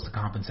reasonable deals to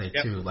compensate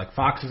too. Like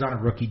Fox is on a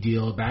rookie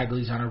deal,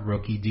 Bagley's on a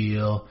rookie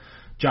deal,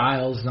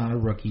 Giles is on a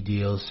rookie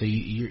deal. So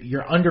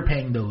you're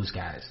underpaying those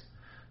guys.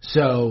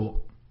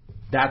 So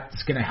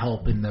that's going to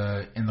help in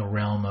the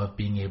realm of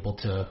being able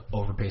to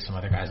overpay some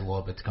other guys a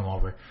little bit to come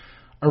over.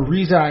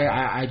 Ariza,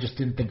 I just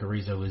didn't think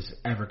Ariza was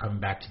ever coming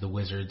back to the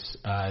Wizards.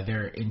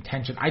 Their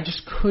intention, I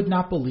just could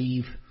not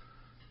believe.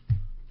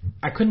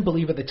 I couldn't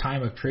believe at the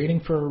time of trading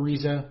for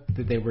Ariza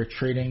that they were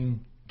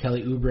trading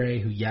Kelly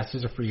Oubre, who yes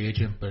is a free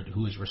agent but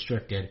who is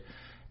restricted,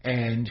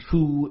 and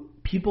who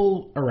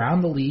people around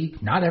the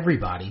league, not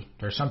everybody,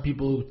 there are some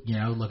people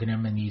look at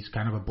him and he's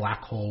kind of a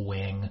black hole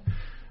wing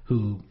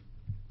who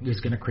is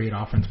going to create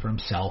offense for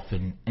himself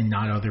and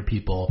not other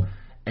people,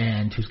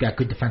 and who's got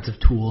good defensive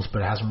tools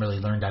but hasn't really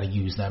learned how to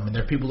use them. And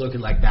there are people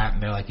looking like that,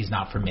 and they're like, he's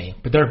not for me.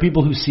 But there are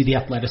people who see the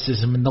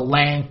athleticism and the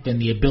length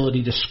and the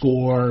ability to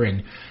score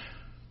and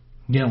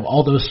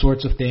all those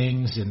sorts of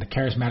things, and the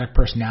charismatic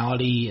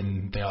personality,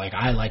 and they're like,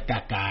 I like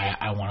that guy,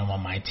 I want him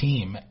on my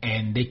team.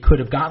 And they could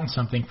have gotten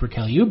something for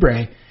Kelly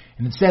Oubre,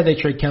 and instead they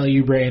trade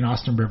Kelly Oubre and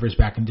Austin Rivers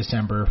back in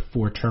December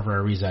for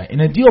Trevor Ariza. In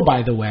a deal,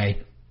 by the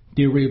way,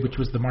 which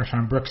was the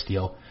Marshawn Brooks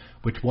deal,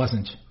 which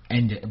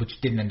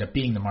didn't end up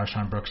being the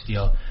Marshawn Brooks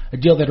deal, a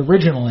deal that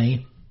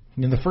originally,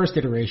 in the first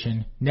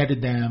iteration,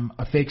 netted them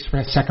a fake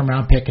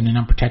second-round pick and an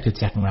unprotected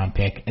second-round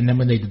pick. And then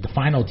when they did the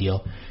final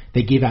deal,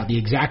 they gave out the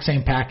exact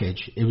same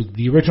package. It was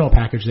the original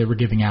package they were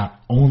giving out,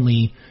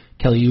 only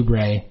Kelly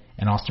Oubre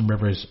and Austin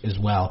Rivers as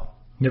well.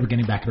 Never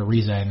getting back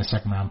Ariza and a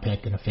second-round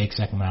pick and a fake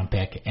second-round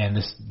pick. And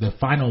the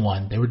final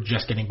one, they were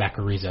just getting back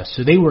Ariza.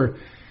 So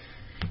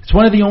it's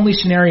one of the only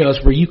scenarios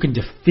where you can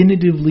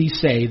definitively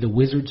say the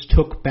Wizards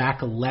took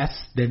back less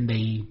than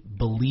they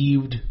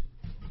believed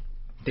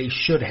they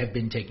should have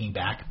been taking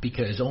back,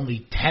 because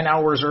only 10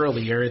 hours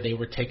earlier they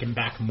were taking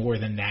back more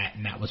than that,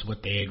 and that was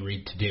what they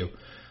agreed to do.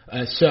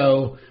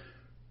 So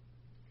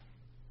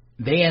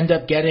they end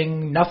up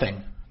getting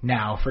nothing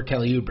now for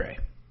Kelly Oubre.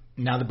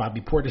 Now that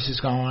Bobby Portis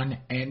is gone,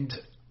 and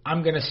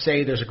I'm going to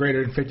say there's a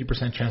greater than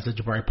 50% chance that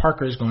Jabari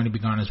Parker is going to be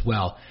gone as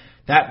well.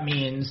 That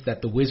means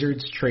that the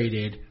Wizards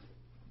traded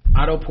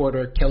Otto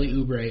Porter, Kelly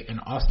Oubre, and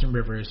Austin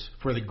Rivers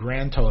for the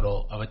grand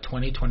total of a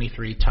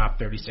 2023 top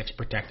 36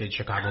 protected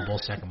Chicago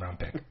Bulls second-round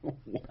pick.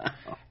 Wow.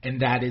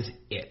 And that is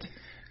it,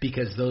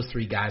 because those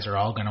three guys are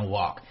all going to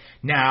walk.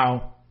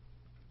 Now,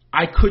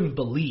 I couldn't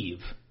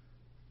believe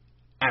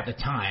at the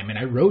time, and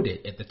I wrote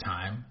it at the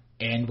time,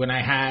 and when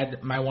I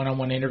had my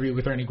one-on-one interview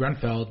with Ernie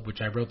Grunfeld,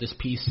 which I wrote this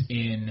piece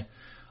in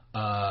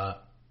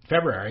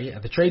February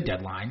at the trade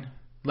deadline,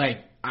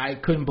 I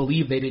couldn't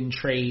believe they didn't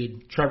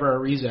trade Trevor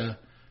Ariza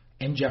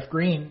and Jeff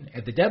Green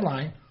at the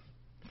deadline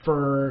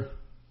for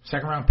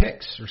second-round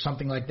picks or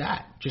something like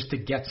that, just to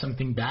get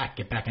something back,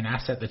 get back an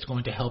asset that's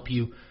going to help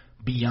you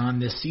beyond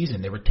this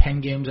season. They were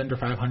 10 games under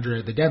 500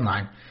 at the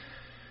deadline.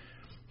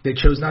 They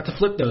chose not to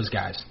flip those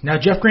guys. Now,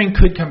 Jeff Green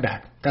could come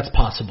back. That's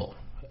possible.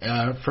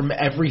 From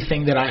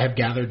everything that I have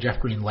gathered, Jeff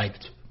Green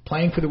liked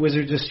playing for the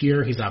Wizards this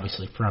year. He's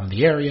obviously from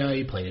the area.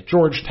 He played at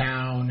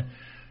Georgetown.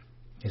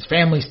 His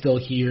family's still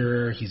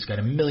here. He's got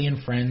a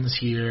million friends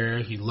here.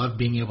 He loved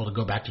being able to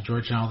go back to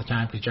Georgetown all the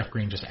time, because Jeff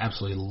Green just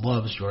absolutely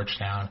loves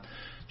Georgetown.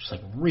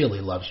 Just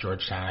really loves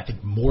Georgetown. I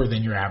think more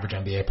than your average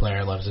NBA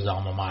player loves his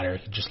alma mater.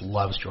 He just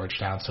loves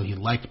Georgetown. So he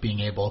liked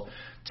being able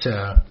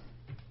to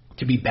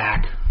be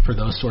back for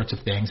those sorts of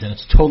things. And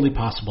it's totally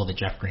possible that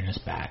Jeff Green is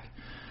back.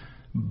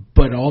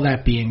 But all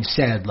that being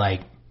said,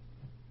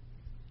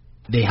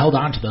 they held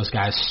on to those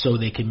guys so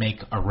they could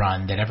make a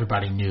run that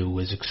everybody knew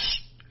was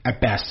at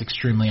best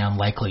extremely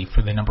unlikely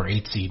for the number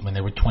 8 seed when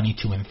they were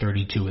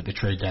 22-32 at the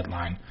trade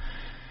deadline.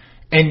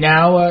 And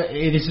now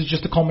this is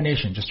just a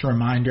culmination, just a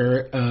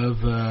reminder of,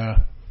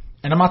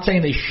 and I'm not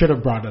saying they should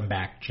have brought him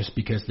back just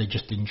because they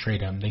just didn't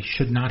trade him. They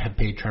should not have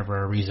paid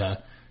Trevor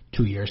Ariza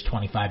 2 years,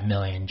 $25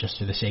 million just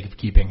for the sake of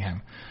keeping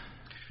him.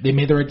 They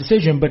made the right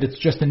decision, but it's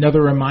just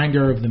another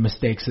reminder of the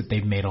mistakes that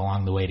they've made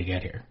along the way to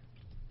get here.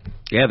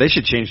 Yeah, they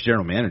should change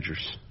general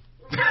managers.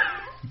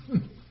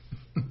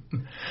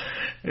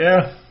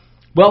 Yeah.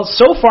 Well,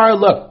 so far,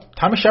 look,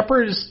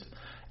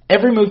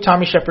 every move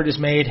Tommy Shepard has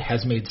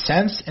made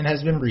sense and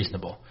has been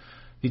reasonable.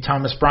 The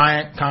Thomas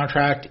Bryant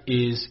contract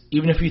is,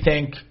 even if you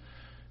think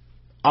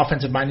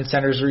offensive-minded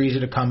centers are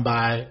easy to come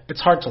by, it's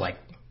hard to,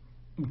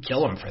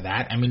 kill him for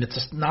that. I mean, it's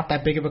just not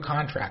that big of a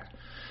contract.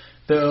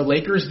 The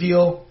Lakers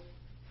deal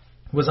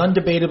was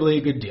undebatably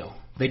a good deal.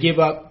 They gave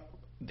up,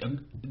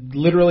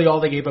 literally all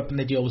they gave up in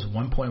the deal was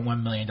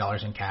 $1.1 million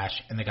in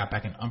cash, and they got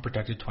back an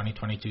unprotected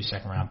 2022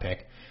 second-round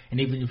pick. And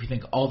even if you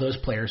think all those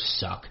players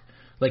suck,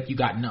 you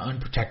got an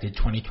unprotected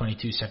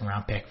 2022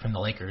 second-round pick from the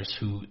Lakers,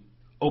 who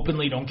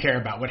openly don't care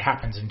about what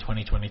happens in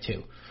 2022.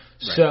 Right.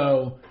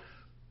 So,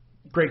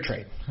 great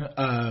trade.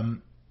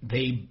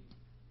 They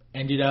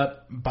ended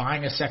up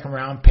buying a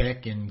second-round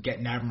pick and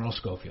getting Admiral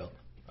Schofield.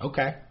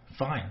 Okay,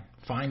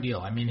 fine deal.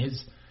 I mean,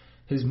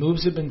 his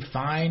moves have been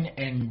fine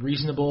and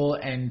reasonable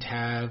and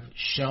have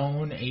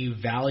shown a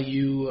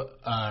value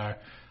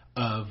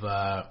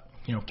of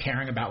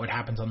caring about what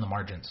happens on the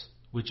margins,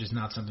 which is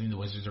not something the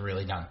Wizards have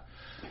really done.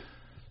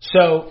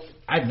 So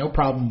I have no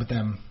problem with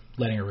them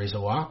letting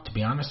Ariza walk. To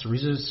be honest,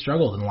 Ariza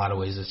struggled in a lot of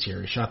ways this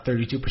year. He shot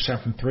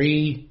 32% from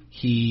three.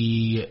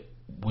 He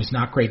was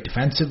not great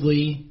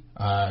defensively.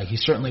 He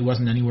certainly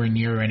wasn't anywhere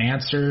near an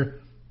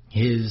answer.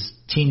 His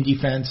team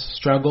defense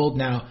struggled.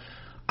 Now,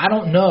 I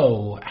don't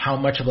know how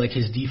much of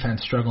his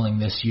defense struggling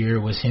this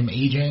year was him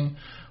aging,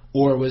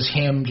 or was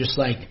him just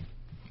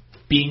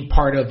being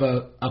part of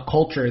a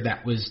culture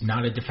that was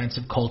not a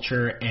defensive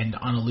culture and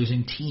on a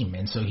losing team.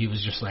 And so he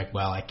was just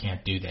well, I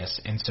can't do this.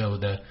 And so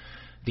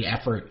the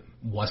effort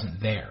wasn't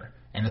there.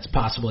 And it's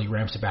possible he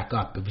ramps it back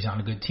up if he's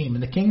on a good team.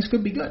 And the Kings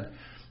could be good.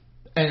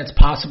 And it's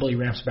possible he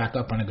ramps back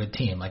up on a good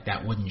team.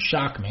 That wouldn't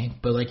shock me.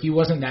 But he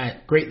wasn't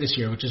that great this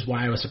year, which is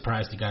why I was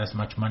surprised he got as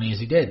much money as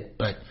he did.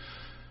 But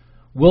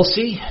we'll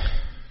see.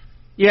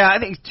 Yeah, I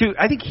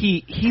think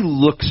he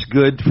looks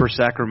good for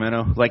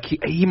Sacramento. Like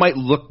he might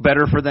look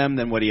better for them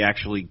than what he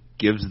actually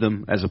gives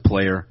them as a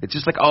player. It's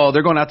just like, oh,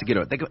 they're going out to get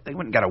it. They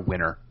went and got a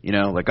winner,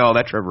 Like, oh,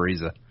 that Trevor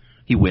Ariza,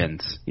 he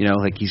wins,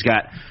 Like he's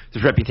got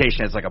this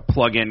reputation as like a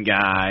plug-in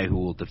guy who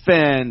will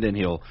defend and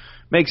he'll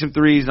make some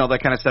threes and all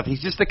that kind of stuff.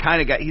 He's just the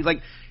kind of guy. He's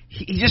like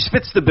he just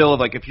fits the bill of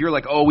like if you're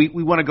like, oh, we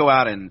want to go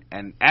out and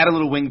add a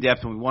little wing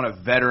depth and we want a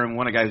veteran, we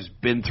want a guy who's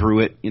been through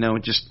it,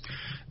 just.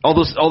 All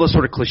those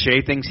sort of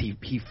cliche things,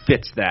 he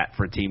fits that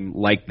for a team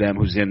like them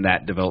who's in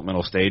that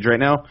developmental stage right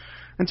now.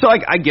 And so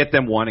I get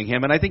them wanting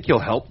him, and I think he'll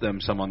help them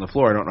some on the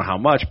floor. I don't know how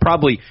much.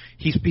 Probably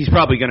he's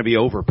probably going to be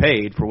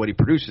overpaid for what he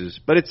produces,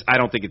 but I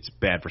don't think it's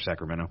bad for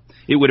Sacramento.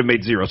 It would have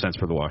made 0 sense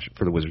for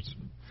the Wizards.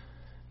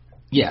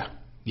 Yeah.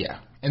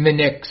 And the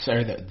Knicks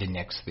are the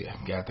Knicks.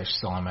 Yeah, they're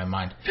still on my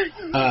mind. They're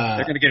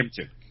going to get him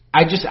too.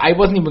 I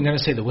wasn't even going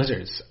to say the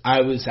Wizards. I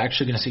was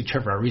actually going to say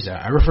Trevor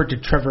Ariza. I referred to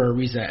Trevor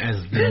Ariza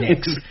as the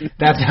Knicks.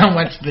 That's how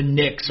much the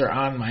Knicks are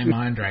on my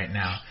mind right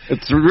now.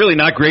 It's really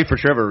not great for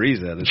Trevor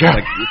Ariza.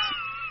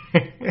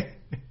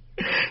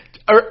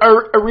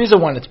 Ariza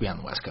wanted to be on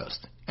the West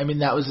Coast. I mean,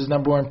 that was his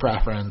number one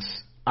preference.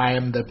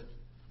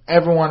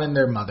 Everyone and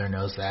their mother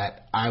knows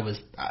that. I'm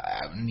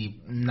the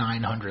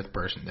 900th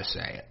person to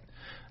say it.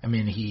 I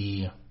mean,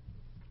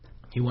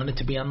 He wanted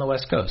to be on the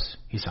West Coast.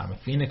 He saw him in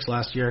Phoenix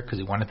last year because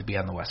he wanted to be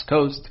on the West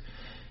Coast.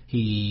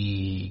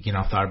 He,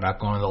 thought about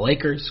going to the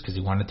Lakers because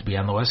he wanted to be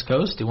on the West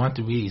Coast.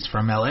 He's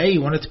from LA. He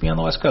wanted to be on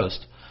the West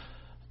Coast.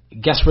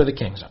 Guess where the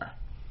Kings are?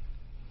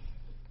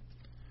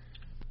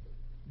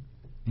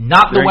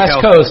 Not the West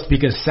Coast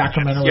because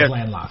Sacramento is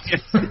landlocked.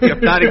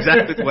 Not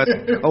exactly the West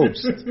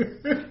Coast,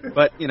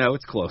 but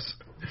it's close.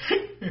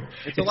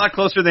 It's a lot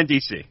closer than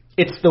DC.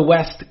 It's the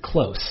West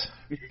close,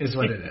 is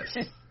what it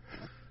is.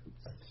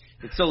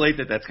 It's so late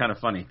that's kind of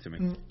funny to me.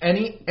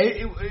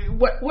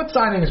 What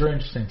signings are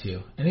interesting to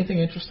you? Anything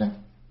interesting?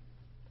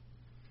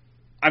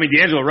 I mean,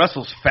 D'Angelo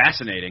Russell's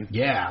fascinating.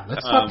 Yeah,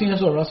 let's talk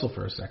D'Angelo Russell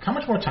for a sec. How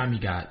much more time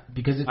you got?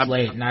 Because it's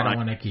late, and I don't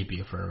want to keep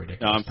you for a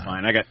ridiculous time. No,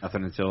 I'm fine. I got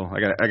nothing until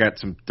I got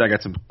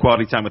some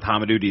quality time with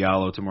Hamidou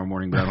Diallo tomorrow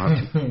morning. But I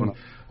don't have to.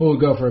 We'll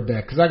go for a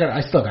bit because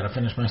I still got to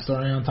finish my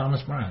story on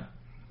Thomas Bryant.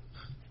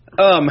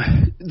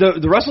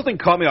 The Russell thing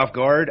caught me off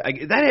guard.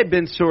 That had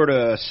been sort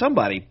of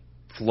somebody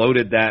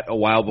floated that a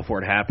while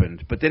before it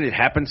happened, but then it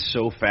happened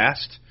so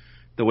fast,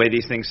 the way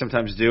these things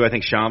sometimes do. I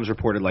think Shams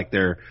reported like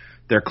they're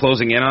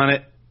closing in on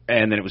it,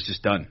 and then it was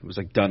just done. It was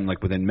done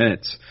within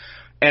minutes.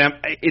 And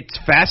it's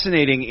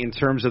fascinating in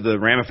terms of the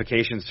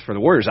ramifications for the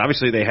Warriors.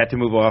 Obviously, they had to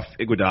move off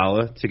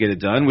Iguodala to get it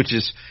done, which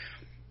is,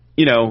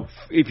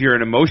 if you're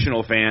an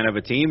emotional fan of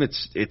a team,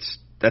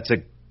 that's a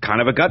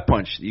kind of a gut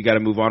punch. You got to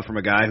move on from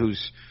a guy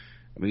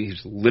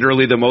he's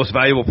literally the most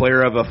valuable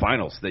player of a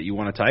finals that you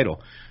won a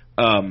title.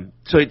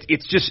 So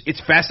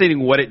it's fascinating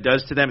what it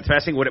does to them. It's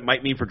fascinating what it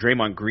might mean for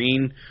Draymond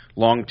Green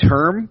long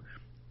term,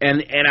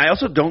 and I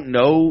also don't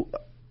know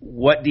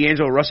what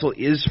D'Angelo Russell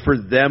is for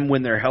them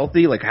when they're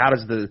healthy. Like how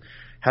does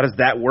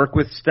that work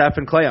with Steph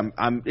and Clay?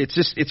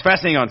 It's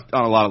fascinating on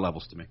a lot of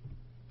levels to me.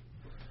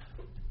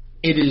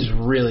 It is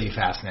really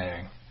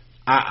fascinating.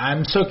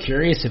 I'm so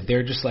curious if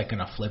they're just going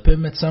to flip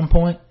him at some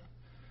point.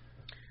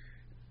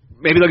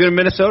 Maybe they'll go to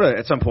Minnesota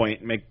at some point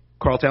and make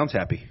Karl Towns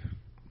happy.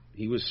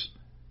 He was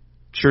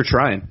sure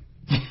trying.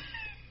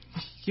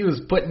 He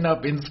was putting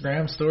up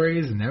Instagram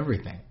stories and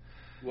everything.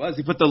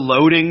 He put the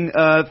loading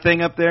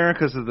thing up there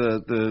because of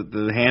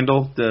the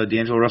handle, the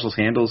D'Angelo Russell's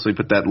handle. So he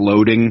put that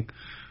loading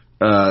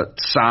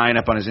sign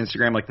up on his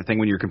Instagram, like the thing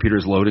when your computer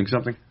is loading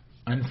something.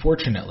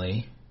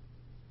 Unfortunately,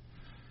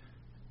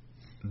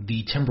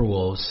 the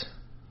Timberwolves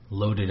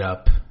loaded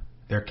up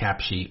their cap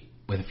sheet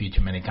with a few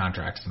too many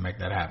contracts to make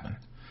that happen.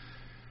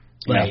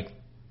 Yeah.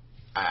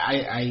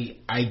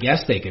 I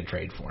guess they could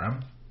trade for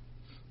him.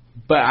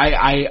 But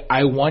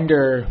I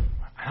wonder.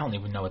 I don't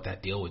even know what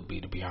that deal would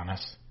be, to be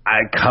honest.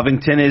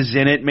 Covington is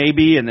in it,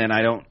 maybe, and then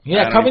I don't.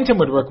 Yeah, Covington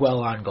would work well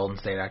on Golden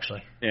State,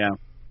 actually. Yeah,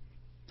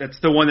 that's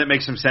the one that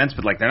makes some sense.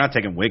 But they're not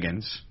taking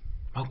Wiggins.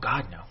 Oh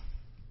God, no.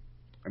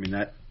 I mean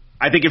that.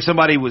 I think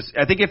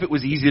if it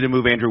was easy to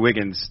move Andrew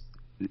Wiggins,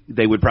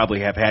 they would probably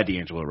have had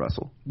D'Angelo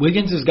Russell.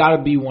 Wiggins has got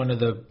to be one of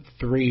the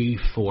 3,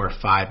 4,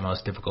 5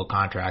 most difficult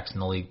contracts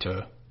in the league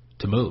to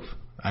move.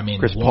 I mean,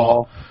 Chris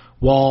Paul,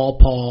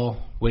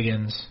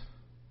 Wiggins.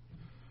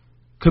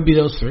 Could be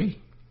those 3.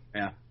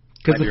 Yeah.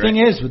 Because the thing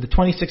is, with the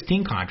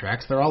 2016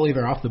 contracts, they're all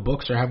either off the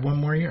books or have one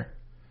more year.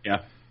 Yeah.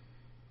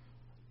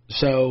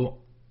 So,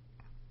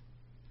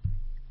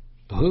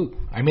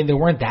 there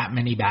weren't that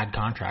many bad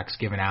contracts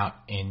given out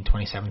in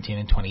 2017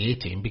 and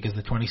 2018 because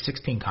the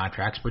 2016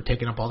 contracts were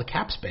taking up all the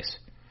cap space.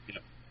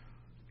 Yeah.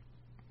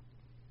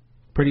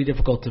 Pretty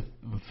difficult to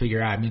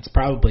figure out. I mean, it's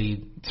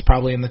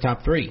probably in the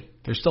top 3.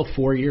 There's still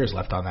 4 years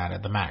left on that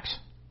at the max.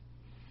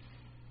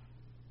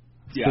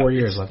 Yeah, 4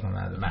 years left on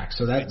that at the max.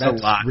 So that's a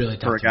lot really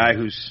tough for a guy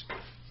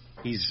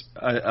he's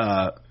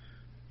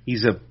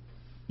a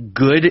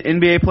good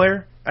NBA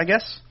player, I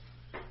guess.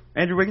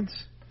 Andrew Wiggins.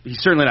 He's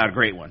certainly not a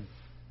great one.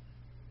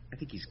 I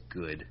think he's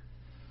good.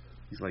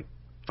 He's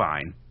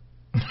fine.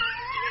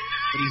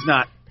 but he's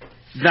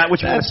not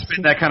what you want to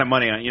spend that kind of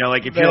money on. You know,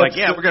 like if you're like,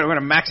 yeah, we're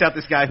gonna max out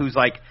this guy who's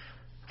like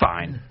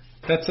fine.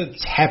 That's a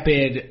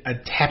tepid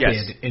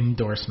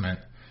endorsement.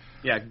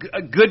 Yeah,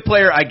 a good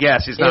player, I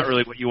guess, is not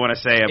really what you want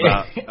to say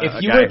about.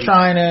 If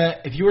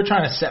you were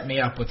trying to set me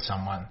up with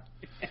someone,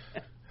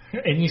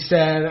 and you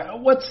said,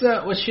 "What's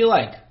she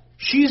like?"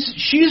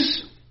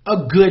 She's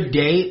a good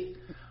date.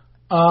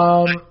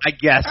 I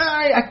guess.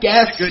 I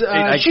guess.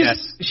 I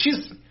guess.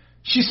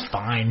 She's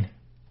fine.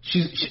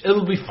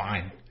 It'll be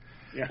fine.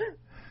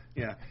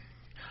 Yeah.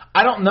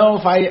 I don't know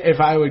if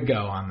I would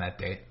go on that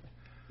date.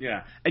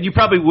 Yeah, and you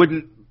probably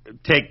wouldn't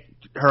take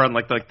her on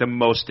like the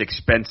most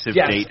expensive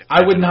date.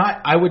 I would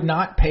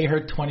not pay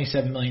her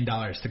 $27 million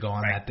to go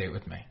on that date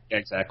with me.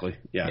 Exactly.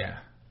 Yeah.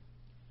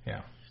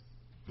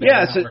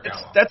 So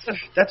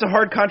that's a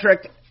hard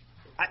contract.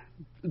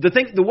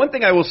 The one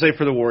thing I will say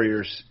for the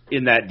Warriors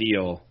in that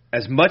deal,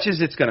 as much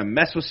as it's going to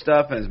mess with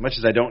stuff, and as much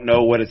as I don't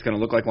know what it's going to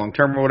look like long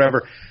term or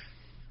whatever,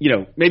 you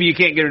know, maybe you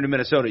can't get him to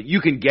Minnesota.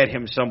 You can get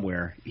him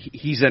somewhere.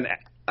 He's a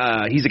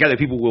guy that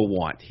people will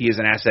want. He is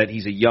an asset.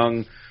 He's a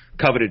young,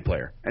 coveted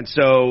player. And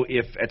so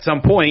if at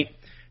some point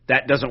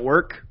that doesn't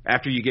work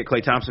after you get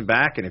Klay Thompson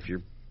back, and if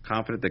you're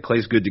confident that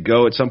Klay's good to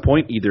go at some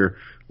point, either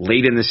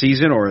late in the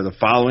season or the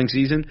following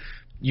season,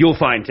 you'll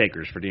find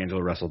takers for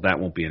D'Angelo Russell. That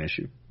won't be an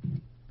issue.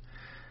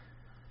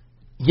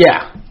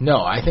 Yeah, no,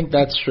 I think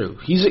that's true.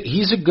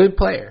 He's a good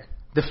player.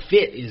 The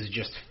fit is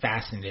just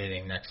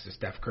fascinating next to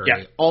Steph Curry.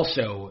 Yeah.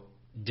 Also,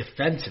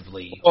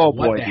 defensively,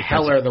 what the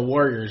hell are the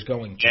Warriors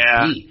going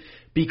to be?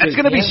 Because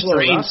D'Angelo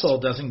Russell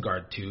doesn't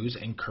guard twos,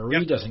 and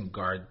Curry doesn't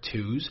guard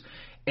twos,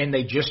 and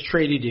they just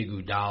traded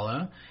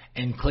Iguodala,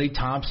 and Klay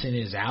Thompson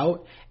is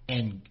out,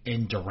 and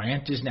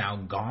Durant is now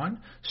gone.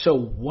 So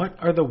what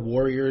are the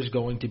Warriors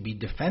going to be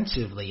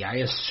defensively? I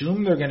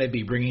assume they're going to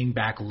be bringing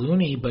back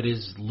Looney, but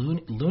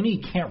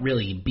Looney can't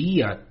really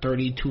be a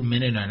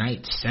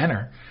 32-minute-a-night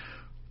center.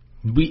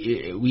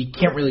 We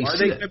can't really see it. Are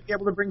they going to be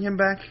able to bring him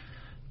back?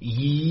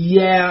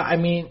 Yeah, I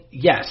mean,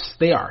 yes,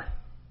 they are.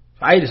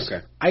 I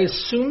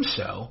assume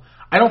so.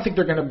 I don't think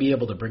they're going to be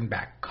able to bring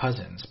back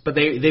Cousins, but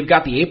they've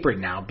got the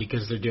apron now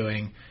because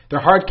they're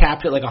hard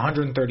capped at like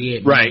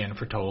 $138 million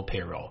for total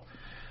payroll.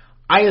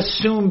 I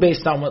assume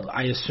based on what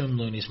I assume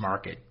Looney's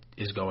market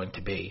is going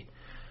to be.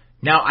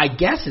 Now, I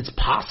guess it's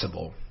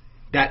possible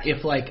that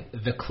if like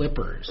the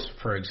Clippers,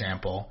 for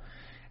example,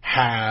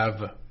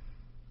 have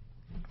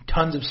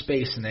tons of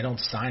space and they don't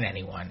sign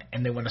anyone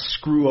and they want to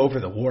screw over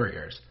the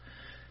Warriors,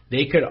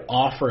 they could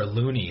offer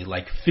Looney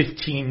like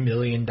 $15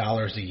 million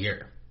a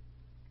year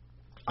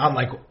on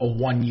like a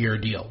 1-year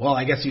deal. Well,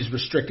 I guess he's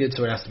restricted,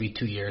 so it has to be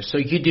 2 years. So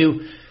you could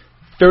do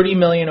 $30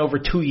 million over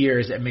 2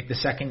 years and make the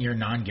second year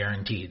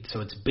non-guaranteed.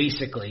 So it's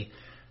basically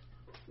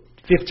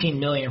 $15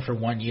 million for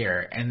 1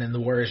 year, and then the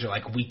Warriors are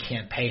like, we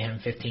can't pay him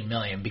 $15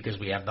 million because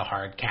we have the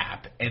hard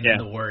cap, and then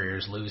the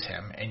Warriors lose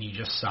him, and you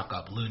just suck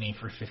up Looney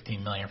for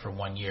 $15 million for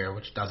 1 year,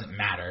 which doesn't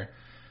matter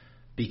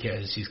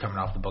because he's coming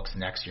off the books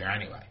next year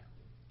anyway.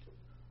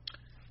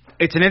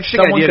 It's an interesting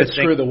idea to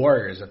screw the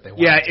Warriors if they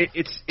want. Yeah,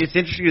 it's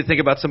interesting to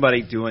think about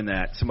somebody doing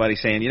that. Somebody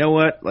saying, you know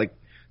what, like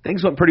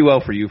things went pretty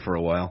well for you for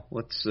a while.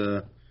 Let's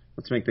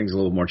make things a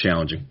little more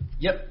challenging.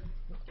 Yep.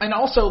 And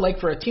also, like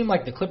for a team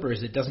like the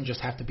Clippers, it doesn't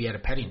just have to be out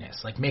of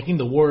pettiness. Like making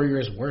the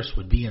Warriors worse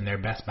would be in their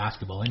best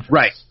basketball interest.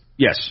 Right.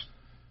 Yes.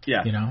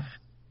 Yeah. You know,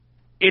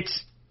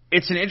 it's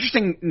an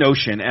interesting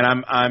notion,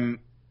 and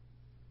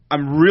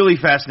I'm really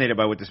fascinated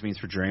by what this means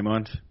for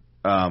Draymond.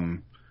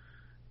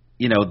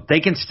 You know, they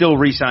can still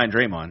re-sign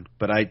Draymond,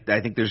 but I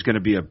think there's going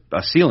to be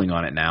a ceiling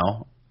on it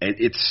now.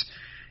 It's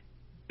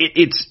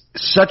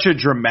such a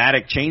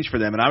dramatic change for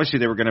them, and obviously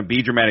there were going to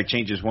be dramatic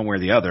changes one way or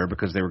the other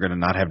because they were going to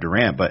not have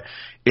Durant. But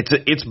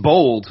it's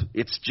bold.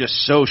 It's just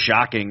so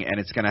shocking,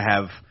 and it's going to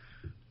have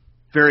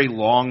very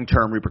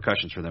long-term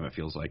repercussions for them. It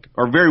feels like,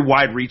 or very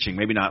wide-reaching,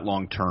 maybe not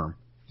long-term.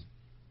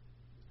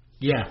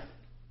 Yeah,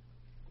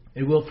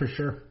 it will for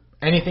sure.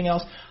 Anything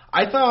else?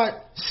 I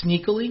thought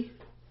sneakily,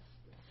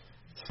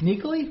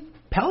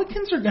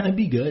 Pelicans are going to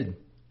be good.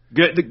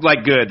 Good.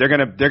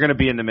 They're gonna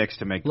be in the mix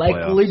to make the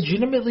playoffs.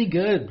 Legitimately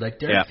good. Like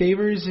Derek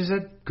Favors is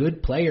a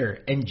good player,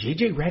 and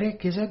JJ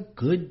Redick is a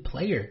good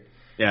player.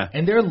 Yeah.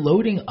 And they're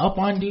loading up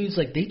on dudes.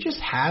 Like they just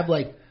have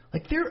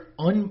they're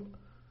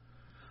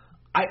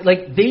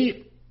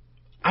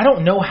I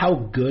don't know how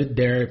good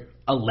their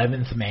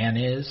 11th man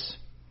is,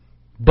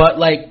 but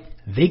like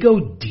they go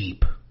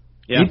deep.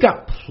 Yeah. They've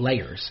got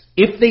players.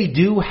 If they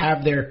do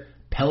have their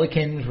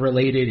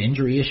Pelicans-related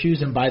injury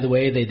issues, and by the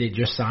way, they did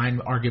just sign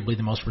arguably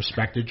the most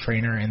respected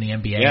trainer in the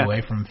NBA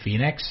away from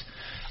Phoenix.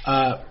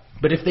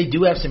 But if they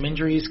do have some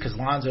injuries, because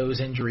Lonzo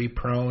is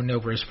injury-prone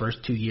over his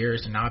first 2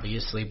 years, and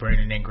obviously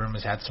Brandon Ingram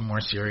has had some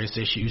more serious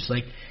issues,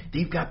 like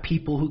they've got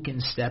people who can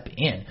step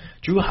in.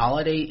 Drew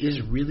Holiday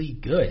is really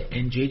good,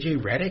 and J.J.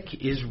 Redick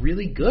is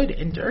really good,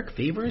 and Derek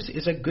Favors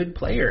is a good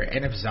player.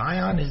 And if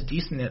Zion is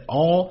decent at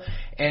all,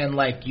 and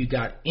like you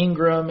got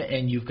Ingram,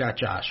 and you've got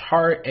Josh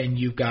Hart, and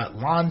you've got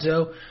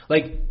Lonzo,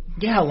 like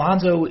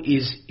Lonzo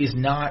is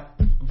not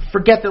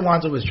forget that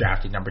Lonzo was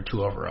drafted number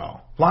 2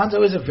 overall.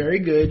 Lonzo is a very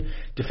good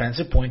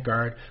defensive point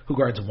guard who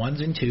guards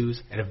 1s and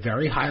 2s at a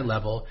very high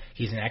level.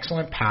 He's an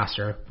excellent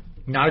passer,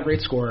 not a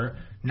great scorer,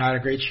 not a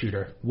great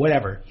shooter,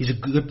 whatever.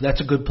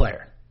 That's a good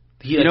player.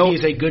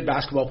 He's a good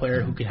basketball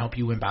player who can help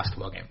you win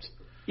basketball games.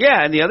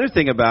 Yeah, and the other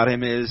thing about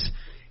him is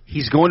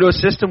he's going to a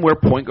system where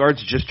point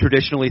guards just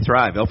traditionally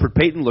thrive. Elfrid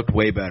Payton looked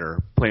way better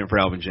playing for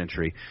Alvin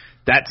Gentry.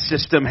 That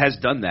system has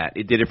done that.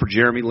 It did it for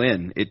Jeremy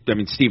Lin.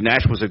 Steve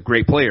Nash was a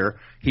great player.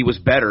 He was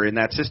better in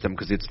that system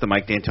because it's the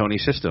Mike D'Antoni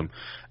system.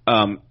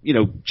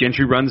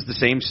 Gentry runs the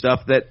same stuff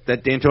that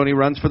D'Antoni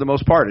runs for the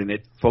most part, and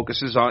it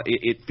focuses on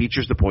it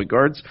features the point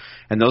guards,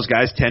 and those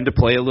guys tend to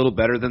play a little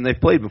better than they've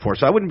played before.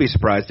 So I wouldn't be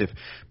surprised if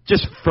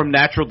just from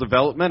natural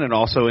development and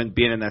also in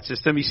being in that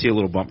system, you see a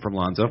little bump from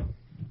Lonzo.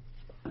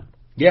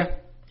 Yeah,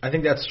 I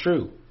think that's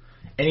true.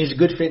 And he's a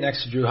good fit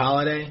next to Jrue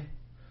Holiday.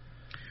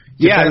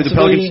 Yeah,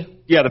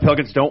 the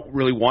Pelicans don't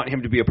really want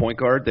him to be a point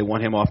guard. They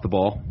want him off the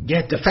ball.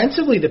 Yeah,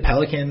 defensively, the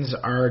Pelicans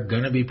are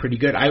going to be pretty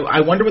good.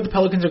 I wonder what the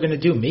Pelicans are going to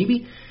do.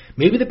 Maybe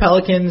the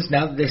Pelicans,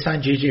 now that they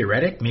signed J.J.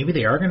 Redick, maybe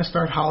they are going to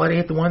start Holiday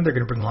at the 1. They're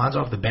going to bring Lonzo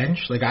off the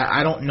bench.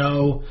 I don't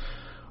know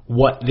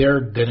what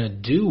they're going to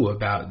do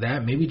about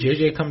that. Maybe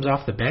J.J. comes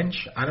off the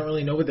bench. I don't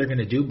really know what they're going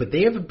to do, but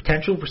they have the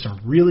potential for some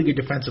really good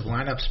defensive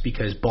lineups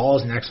because Ball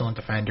is an excellent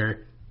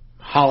defender.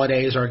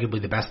 Holiday is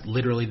arguably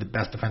literally the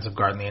best defensive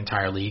guard in the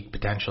entire league,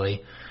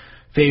 potentially.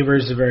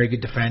 Favors is a very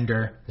good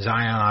defender.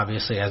 Zion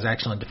obviously has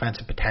excellent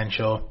defensive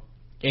potential.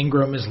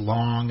 Ingram is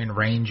long and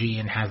rangy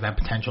and has that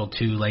potential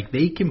too.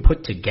 They can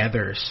put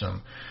together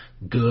some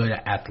good,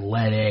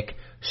 athletic,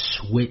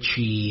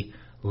 switchy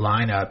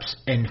lineups,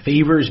 and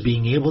Favors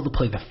being able to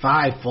play the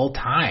 5 full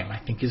time, I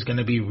think is going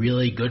to be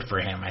really good for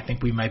him. I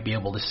think we might be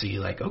able to see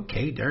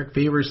okay, Derek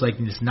Favors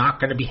is not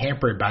going to be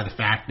hampered by the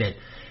fact that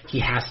he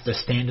has to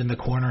stand in the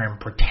corner and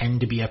pretend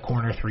to be a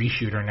corner 3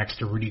 shooter next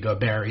to Rudy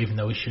Gobert, even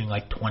though he's shooting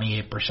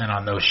 28%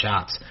 on those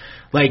shots.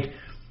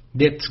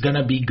 It's going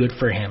to be good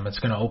for him. It's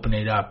going to open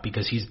it up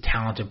because he's a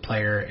talented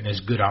player and is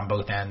good on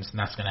both ends, and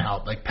that's going to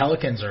help.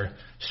 Pelicans are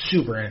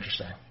super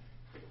interesting.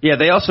 Yeah,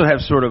 they also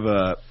have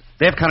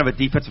they have kind of a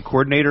defensive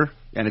coordinator,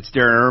 and it's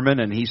Darren Erman,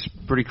 and he's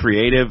pretty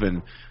creative,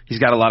 and he's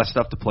got a lot of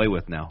stuff to play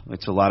with now.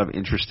 It's a lot of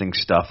interesting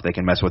stuff they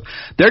can mess with.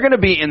 They're going to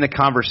be in the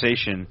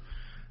conversation,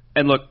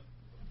 and look,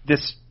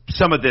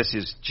 some of this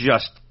is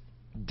just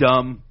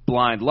dumb,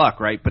 blind luck,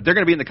 right? But they're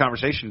going to be in the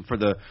conversation for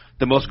the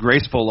most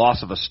graceful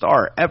loss of a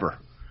star ever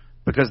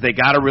because they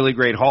got a really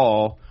great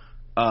haul,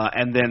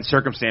 and then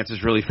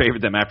circumstances really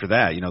favored them after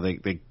that.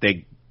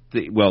 They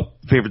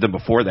favored them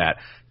before that.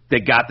 They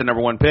got the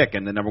number 1 pick,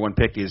 and the number 1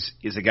 pick is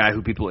a guy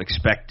who people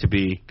expect to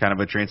be kind of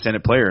a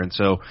transcendent player, and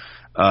so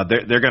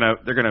they're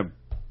gonna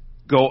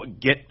go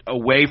get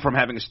away from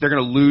they're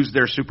gonna lose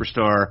their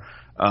superstar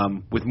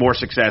with more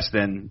success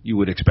than you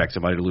would expect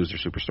somebody to lose their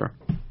superstar.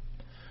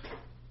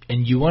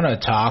 And you want to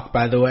talk,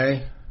 by the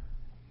way,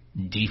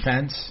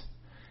 defense?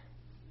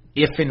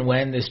 If and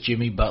when this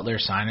Jimmy Butler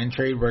sign-and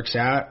trade works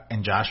out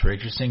and Josh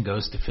Richardson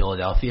goes to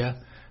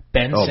Philadelphia,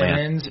 Ben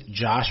Simmons, man.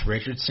 Josh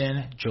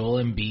Richardson,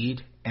 Joel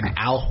Embiid, and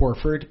Al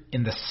Horford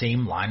in the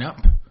same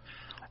lineup?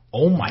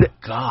 Oh, my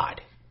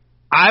God.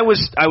 I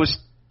was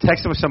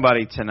texting with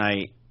somebody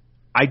tonight.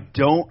 I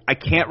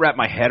can't wrap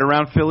my head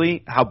around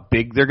Philly, how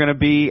big they're going to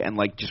be and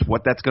just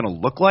what that's going to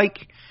look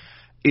like.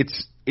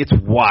 It's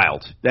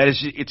wild.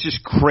 It's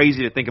just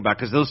crazy to think about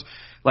because those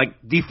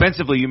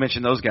defensively you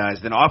mentioned those guys,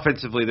 then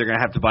offensively they're going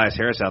to have Tobias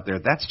Harris out there.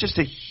 That's just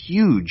a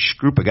huge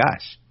group of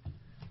guys.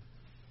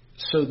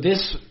 So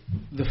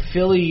the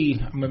Philly,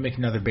 I'm going to make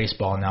another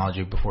baseball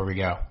analogy before we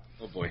go.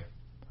 Oh boy.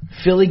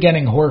 Philly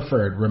getting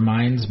Horford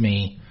reminds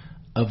me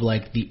of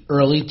the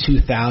early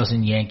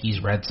 2000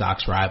 Yankees-Red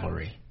Sox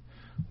rivalry.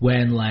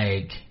 When,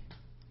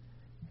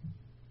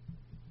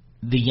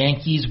 the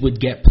Yankees would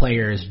get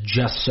players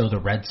just so the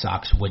Red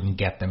Sox wouldn't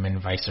get them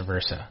and vice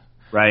versa.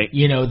 Right.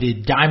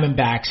 The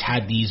Diamondbacks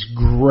had these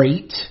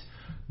great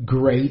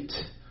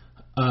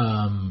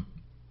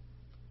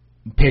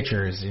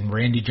pitchers in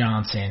Randy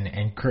Johnson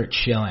and Curt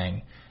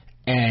Schilling.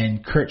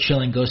 And Curt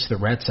Schilling goes to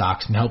the Red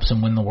Sox and helps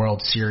them win the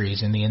World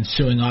Series. In the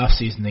ensuing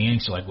offseason, the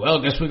Yankees are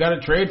I guess we got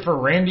to trade for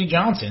Randy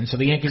Johnson. So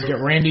the Yankees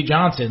get Randy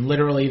Johnson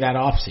literally that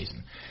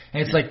offseason.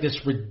 And it's this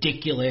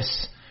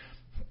ridiculous,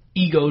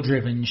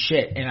 ego-driven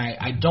shit. And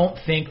I don't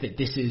think that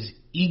this is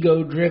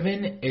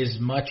ego-driven as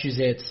much as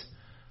it's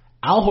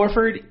Al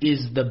Horford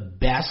is the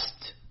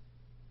best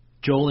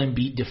Joel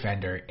Embiid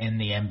defender in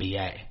the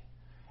NBA.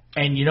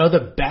 And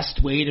the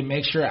best way to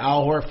make sure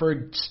Al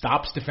Horford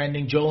stops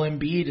defending Joel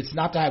Embiid, it's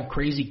not to have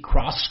crazy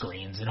cross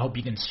screens and hope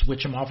you can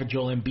switch him off of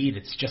Joel Embiid.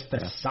 It's just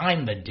to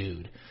sign the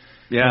dude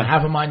and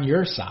have him on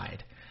your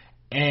side.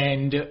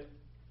 And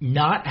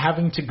not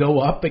having to go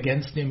up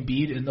against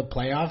Embiid in the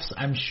playoffs,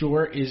 I'm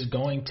sure, is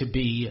going to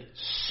be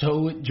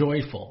so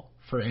joyful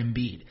for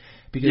Embiid.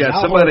 Because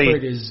Al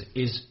Horford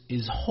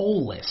is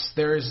holeless.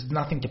 There is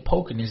nothing to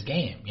poke in his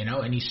game,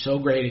 and he's so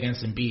great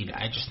against Embiid.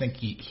 I just think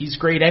he's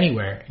great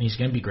anywhere, and he's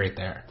going to be great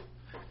there.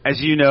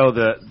 As you know,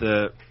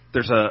 the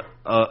there's an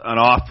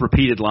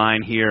oft-repeated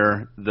line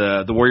here.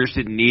 The Warriors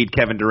didn't need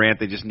Kevin Durant;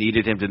 they just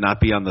needed him to not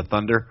be on the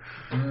Thunder.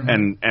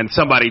 Mm-hmm. And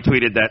somebody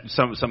tweeted that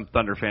some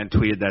Thunder fan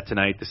tweeted that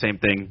tonight. The same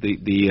thing.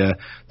 The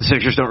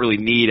Sixers don't really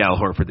need Al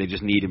Horford; they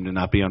just need him to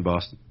not be on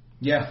Boston.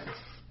 Yeah,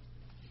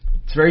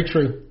 it's very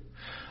true.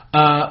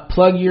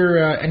 Plug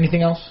your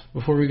anything else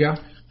before we go?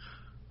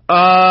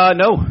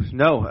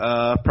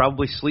 No.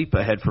 Probably sleep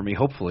ahead for me.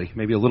 Hopefully,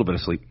 maybe a little bit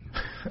of sleep.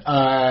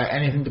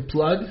 Anything to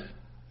plug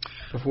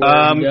before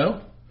we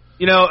go?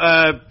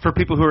 For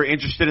people who are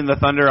interested in the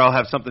Thunder, I'll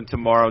have something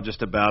tomorrow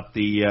just about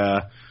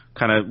the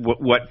kind of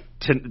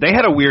they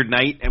had a weird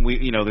night, and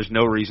there's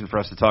no reason for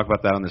us to talk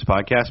about that on this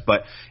podcast.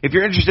 But if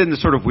you're interested in the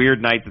sort of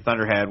weird night the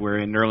Thunder had,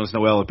 wherein Nerlens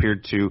Noel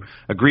appeared to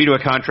agree to a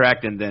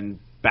contract and then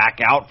back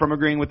out from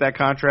agreeing with that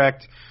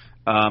contract,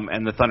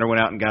 and the Thunder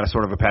went out and got a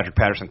sort of a Patrick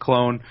Patterson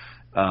clone.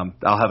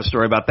 I'll have a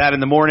story about that in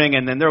the morning,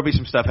 and then there will be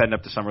some stuff heading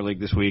up to Summer League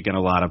this week, and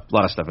a lot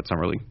of stuff at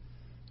Summer League.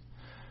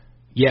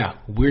 Yeah,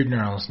 weird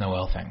Nerlens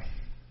Noel thing.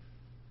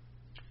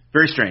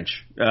 Very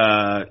strange.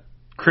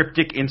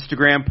 Cryptic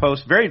Instagram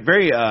post. Very,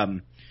 very,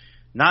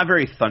 not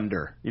very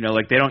Thunder.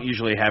 They don't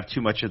usually have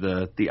too much of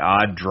the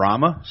odd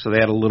drama, so they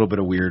had a little bit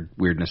of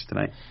weirdness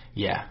tonight.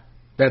 Yeah,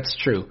 that's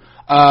true.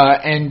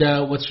 And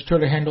what's your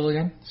Twitter handle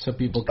again, so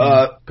people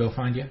can go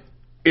find you?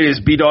 It is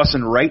B.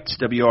 Dawson Writes,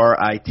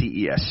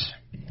 WRITES.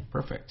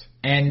 Perfect.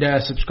 And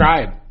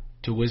subscribe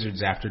to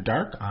Wizards After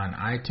Dark on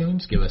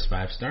iTunes. Give us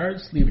 5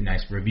 stars. Leave a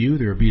nice review.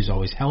 The reviews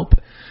always help.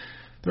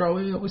 They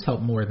always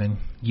help more than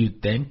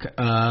you'd think.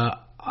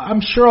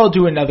 I'm sure I'll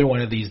do another one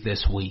of these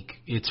this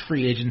week. It's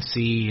free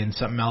agency and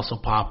something else will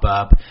pop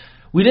up.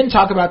 We didn't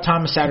talk about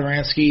Thomas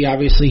Satoransky.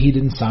 Obviously, he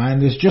didn't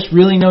sign. There's just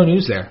really no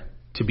news there,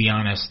 to be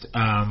honest.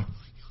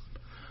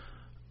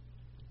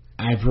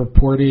 I've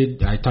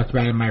reported, I talked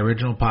about it in my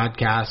original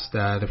podcast,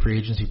 the free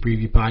agency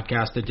preview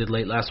podcast I did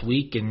late last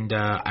week, and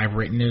I've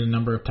written it a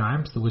number of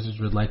times. The Wizards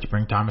would like to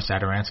bring Thomas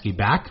Satoransky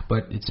back,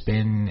 but it's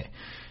been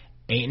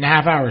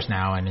 8.5 hours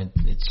now, and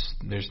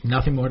there's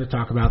nothing more to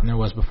talk about than there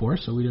was before,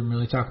 so we didn't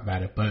really talk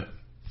about it. But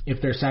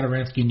if there's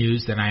Satoransky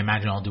news, then I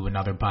imagine I'll do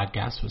another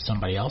podcast with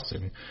somebody else,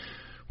 and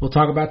we'll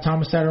talk about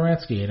Thomas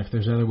Satoransky. And if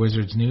there's other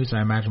Wizards news,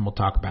 I imagine we'll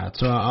talk about it.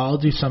 So I'll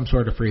do some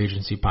sort of free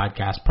agency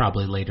podcast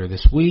probably later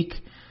this week.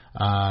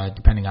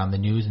 Depending on the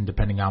news and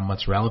depending on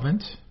what's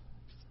relevant.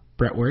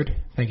 Brett Ward,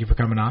 thank you for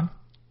coming on.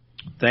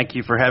 Thank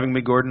you for having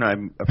me, Gordon. I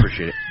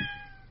appreciate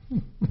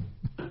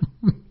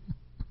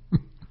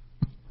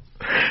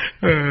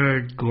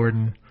it.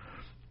 Gordon.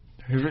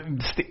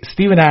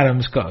 Steven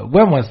Adams,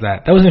 when was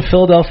that? That was in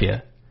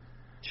Philadelphia.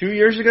 2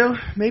 years ago,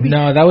 maybe?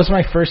 No, that was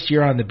my first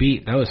year on the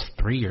beat. That was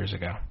 3 years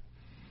ago.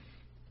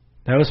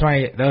 That was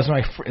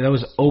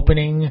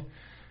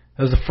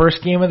the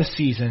first game of the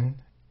season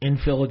in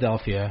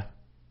Philadelphia.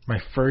 My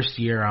first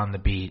year on the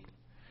beat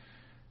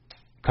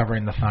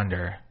covering the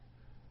Thunder.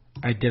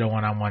 I did a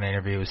one-on-one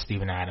interview with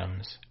Steven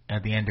Adams.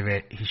 At the end of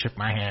it, he shook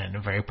my hand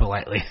and very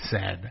politely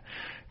said,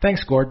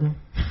 "Thanks, Gordon."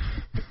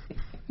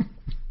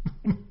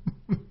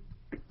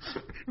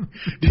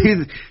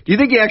 Do you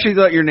think he actually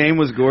thought your name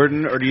was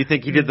Gordon, or do you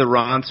think he did the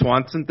Ron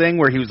Swanson thing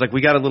where he was like,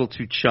 "We got a little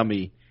too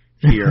chummy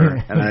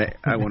here, and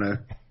I want to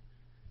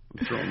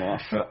throw him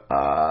off"?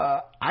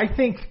 I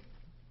think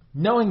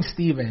knowing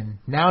Steven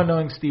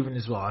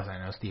as well as I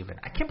know Steven,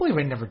 I can't believe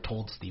I never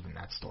told Steven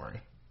that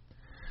story.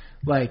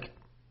 Like,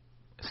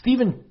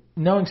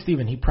 knowing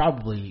Steven, he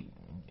probably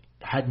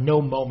had no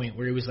moment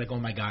where he was like, "Oh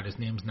my God, his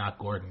name's not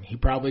Gordon." He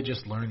probably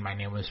just learned my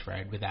name was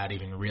Fred without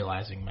even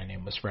realizing my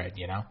name was Fred,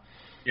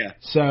 Yeah.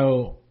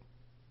 So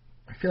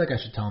I feel like I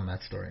should tell him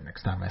that story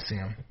next time I see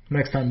him.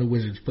 Next time the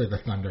Wizards play the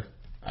Thunder,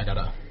 I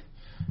gotta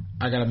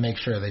make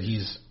sure that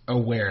he's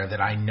aware that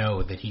I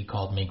know that he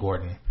called me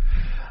Gordon.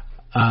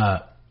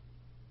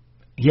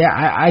 Yeah,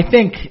 I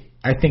think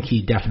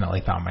he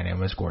definitely thought my name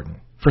was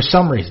Gordon for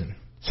some reason.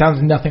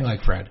 Sounds nothing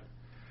like Fred.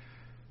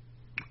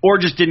 Or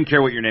just didn't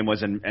care what your name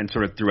was and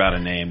sort of threw out a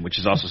name, which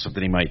is also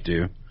something he might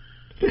do.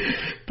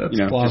 That's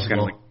plausible. Just kind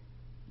of like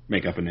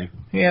make up a name.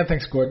 Yeah,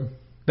 thanks, Gordon.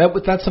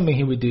 That's something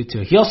he would do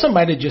too. He also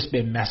might have just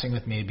been messing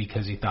with me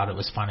because he thought it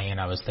was funny and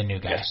I was the new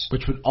guy, yes.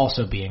 Which would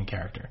also be in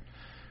character.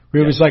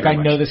 Where he was like, "I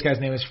know this guy's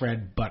name is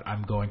Fred, but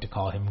I'm going to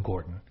call him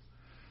Gordon."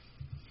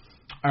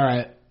 All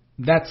right,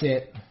 that's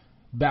it.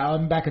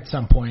 I'm back at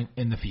some point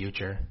in the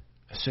future,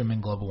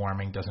 assuming global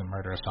warming doesn't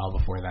murder us all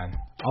before then.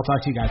 I'll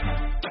talk to you guys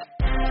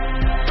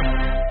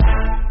now.